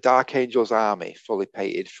a Dark Angels army fully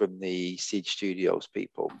painted from the Siege Studios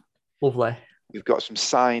people. Lovely. We've got some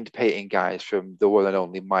signed painting guys from the one and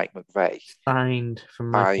only Mike McVeigh. Signed from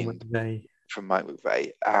Mike McVeigh. From Mike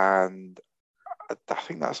McVeigh, and I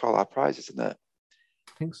think that's all our prizes, isn't it?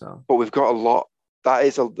 I think so. But we've got a lot. That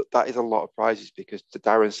is a lot of prizes because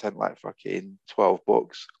Darren sent like fucking 12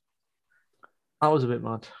 books. That was a bit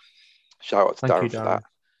mad. Shout out to Darren for that.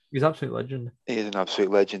 He's an absolute legend. He is an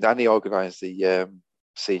absolute legend, and he organised the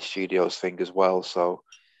Siege Studios thing as well. So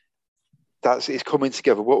it's coming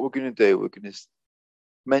together. What we're going to do, we're going to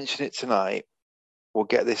mention it tonight. We'll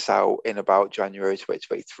get this out in about January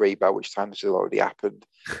 2023, by which time this has already happened.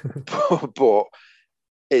 but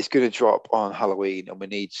it's going to drop on Halloween, and we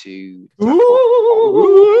need to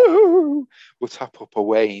we'll tap up a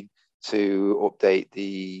Wayne to update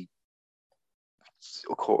the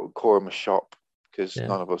Quorum shop because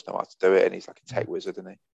none of us know how to do it, and he's like a tech wizard, isn't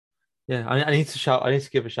he? Yeah, I need to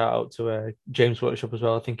give a shout out to James Workshop as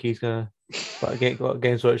well. I think he's gonna let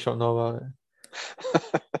Games Workshop know about it.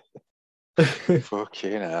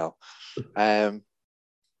 Fucking hell.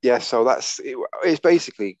 Yeah, so it's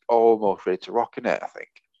basically almost ready to rock, isn't it? I think.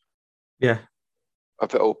 Yeah. I've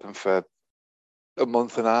been open for a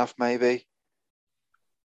month and a half, maybe.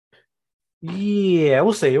 Yeah,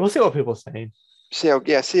 we'll see. We'll see what people are saying. See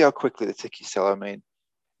how quickly the tickets sell. I mean,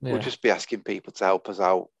 we'll just be asking people to help us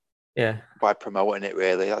out. Yeah. By promoting it,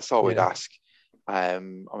 really. That's all we'd ask. I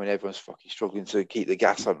mean, everyone's fucking struggling to keep the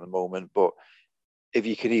gas on at the moment, but if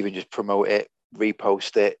you can even just promote it,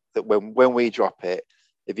 repost it, that when we drop it,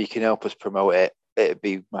 if you can help us promote it, it'd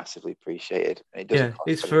be massively appreciated. And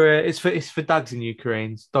it's for dogs in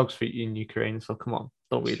Ukraine, dogs in Ukraine. So come on,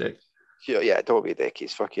 don't be a dick. Yeah, don't be a dick.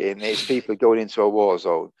 It's people going into a war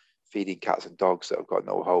zone, feeding cats and dogs that have got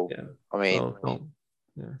no home. Yeah. I mean,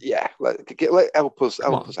 help us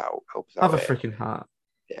out. Have a freaking heart.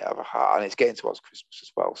 Yeah, have a heart, and it's getting towards Christmas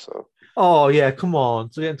as well. So. Oh yeah, come on!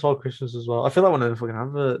 It's getting towards Christmas as well. I feel like one of the fucking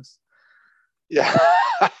adverts. Yeah.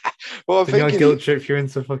 Well, I'm thinking guilt trip you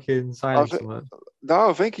into fucking signing something. No,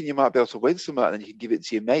 I'm thinking you might be able to win something, and then you can give it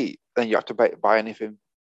to your mate. Then you have to buy anything.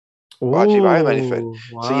 Ooh, actually buy him anything.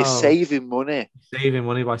 Wow. So you're saving money. Saving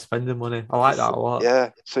money by spending money. I like that a lot.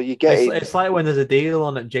 Yeah. So you get it's like when there's a deal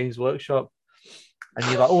on at James Workshop, and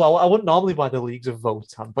you're like, oh, I wouldn't normally buy the Leagues of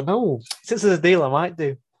Votan, but no, since there's a deal, I might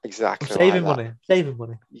do. Exactly. I'm saving money. Saving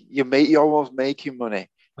money. You're almost making money.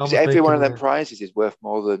 Because every one of them prizes is worth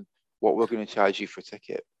more than what we're going to charge you for a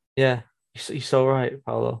ticket. Yeah, you're so right,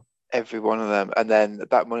 Paolo. Every one of them. And then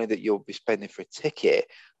that money that you'll be spending for a ticket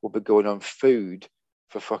will be going on food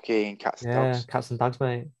for fucking cats and dogs. Yeah, cats and dogs,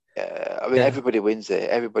 mate. Yeah, I mean, everybody wins it.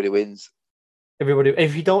 Everybody wins. Everybody.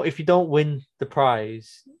 If you don't win the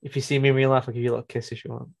prize, if you see me in real life, I'll give you a little kiss if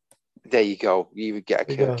you want. There you go. You would get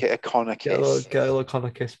a Connor kiss. Get a little Connor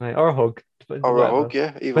kiss, mate. Or a hug. Or a hug,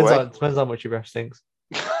 yeah. Depends how much your breath stinks.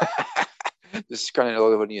 Just scanning a lot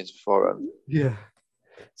of onions beforehand. Yeah.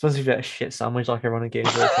 Suppose if you get a shit sandwich like everyone at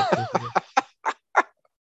Games Workshop.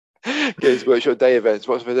 Games Workshop day events.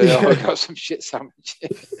 What's for dinner? I got some shit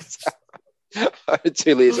sandwiches.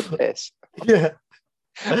 2 litres of piss. Yeah.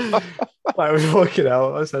 I was walking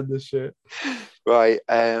out. I said this shit. Right.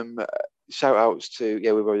 Shout outs to we've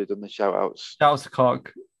already done the shout outs. Shout out to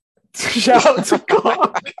Cock. Shout out to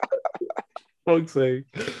Cock. Fuck's sake.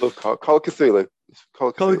 Love Call of Cthulhu. Call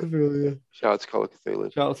of Cthulhu, yeah. Shout out to Call of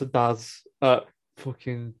Cthulhu. Shout out to Daz.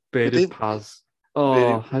 Fucking bearded Paz.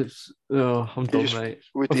 Oh, I'm done, mate.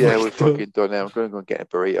 We're fucking done now. I'm going to go and get a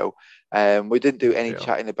burrito. We didn't do any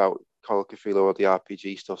chatting about Call of Cthulhu or the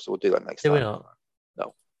RPG stuff, so we'll do that next time. Did we not?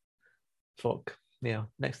 No. Fuck. Yeah,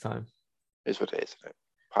 next time. Is what it is, isn't it?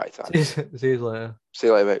 Party time. See you later. See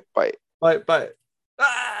you later, mate. Bye. Bye.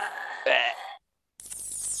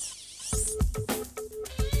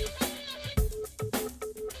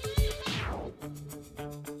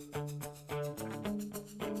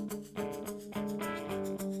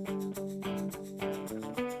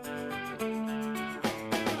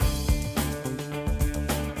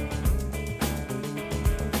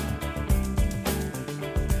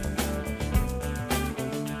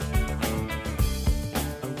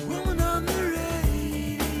 Woman on the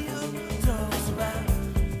radio talks about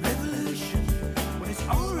revolution when it's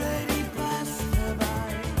already passed her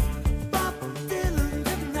by. Bob Dylan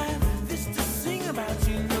didn't have this to sing about.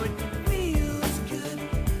 You know it feels good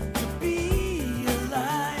to be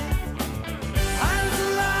alive. I was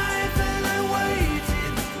alive and I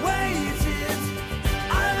waited.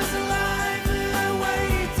 I was alive and I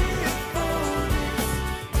waited for this.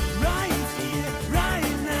 Right here,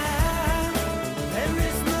 right now. There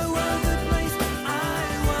is no other place I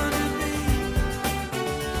wanna be.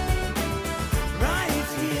 Right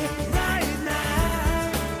here, right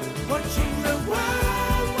now. Watching the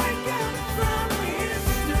world wake up from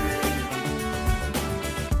history.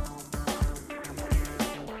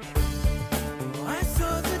 I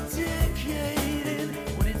saw the decade end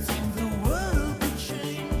when it seemed the world would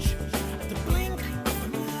change at the blink of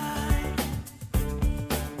an eye.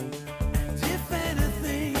 And if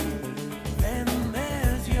anything, then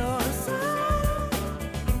there's your sign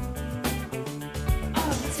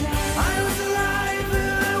of time. I was alive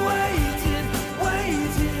and I waited.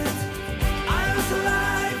 I was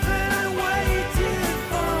alive and I waited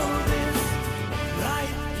for this.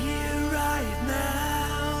 Right here, right now.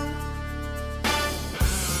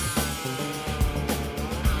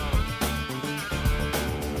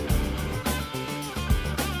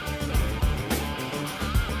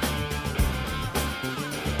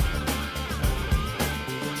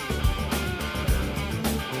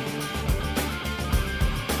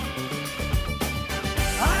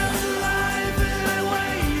 I was alive and I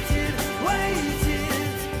waited.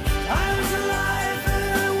 I was alive and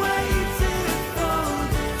I waited for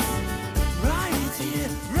this. Right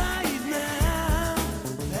here, right now.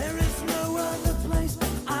 There is no other place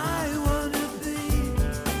I wanna be.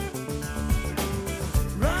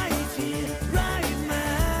 Right here, right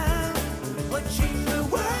now. Watching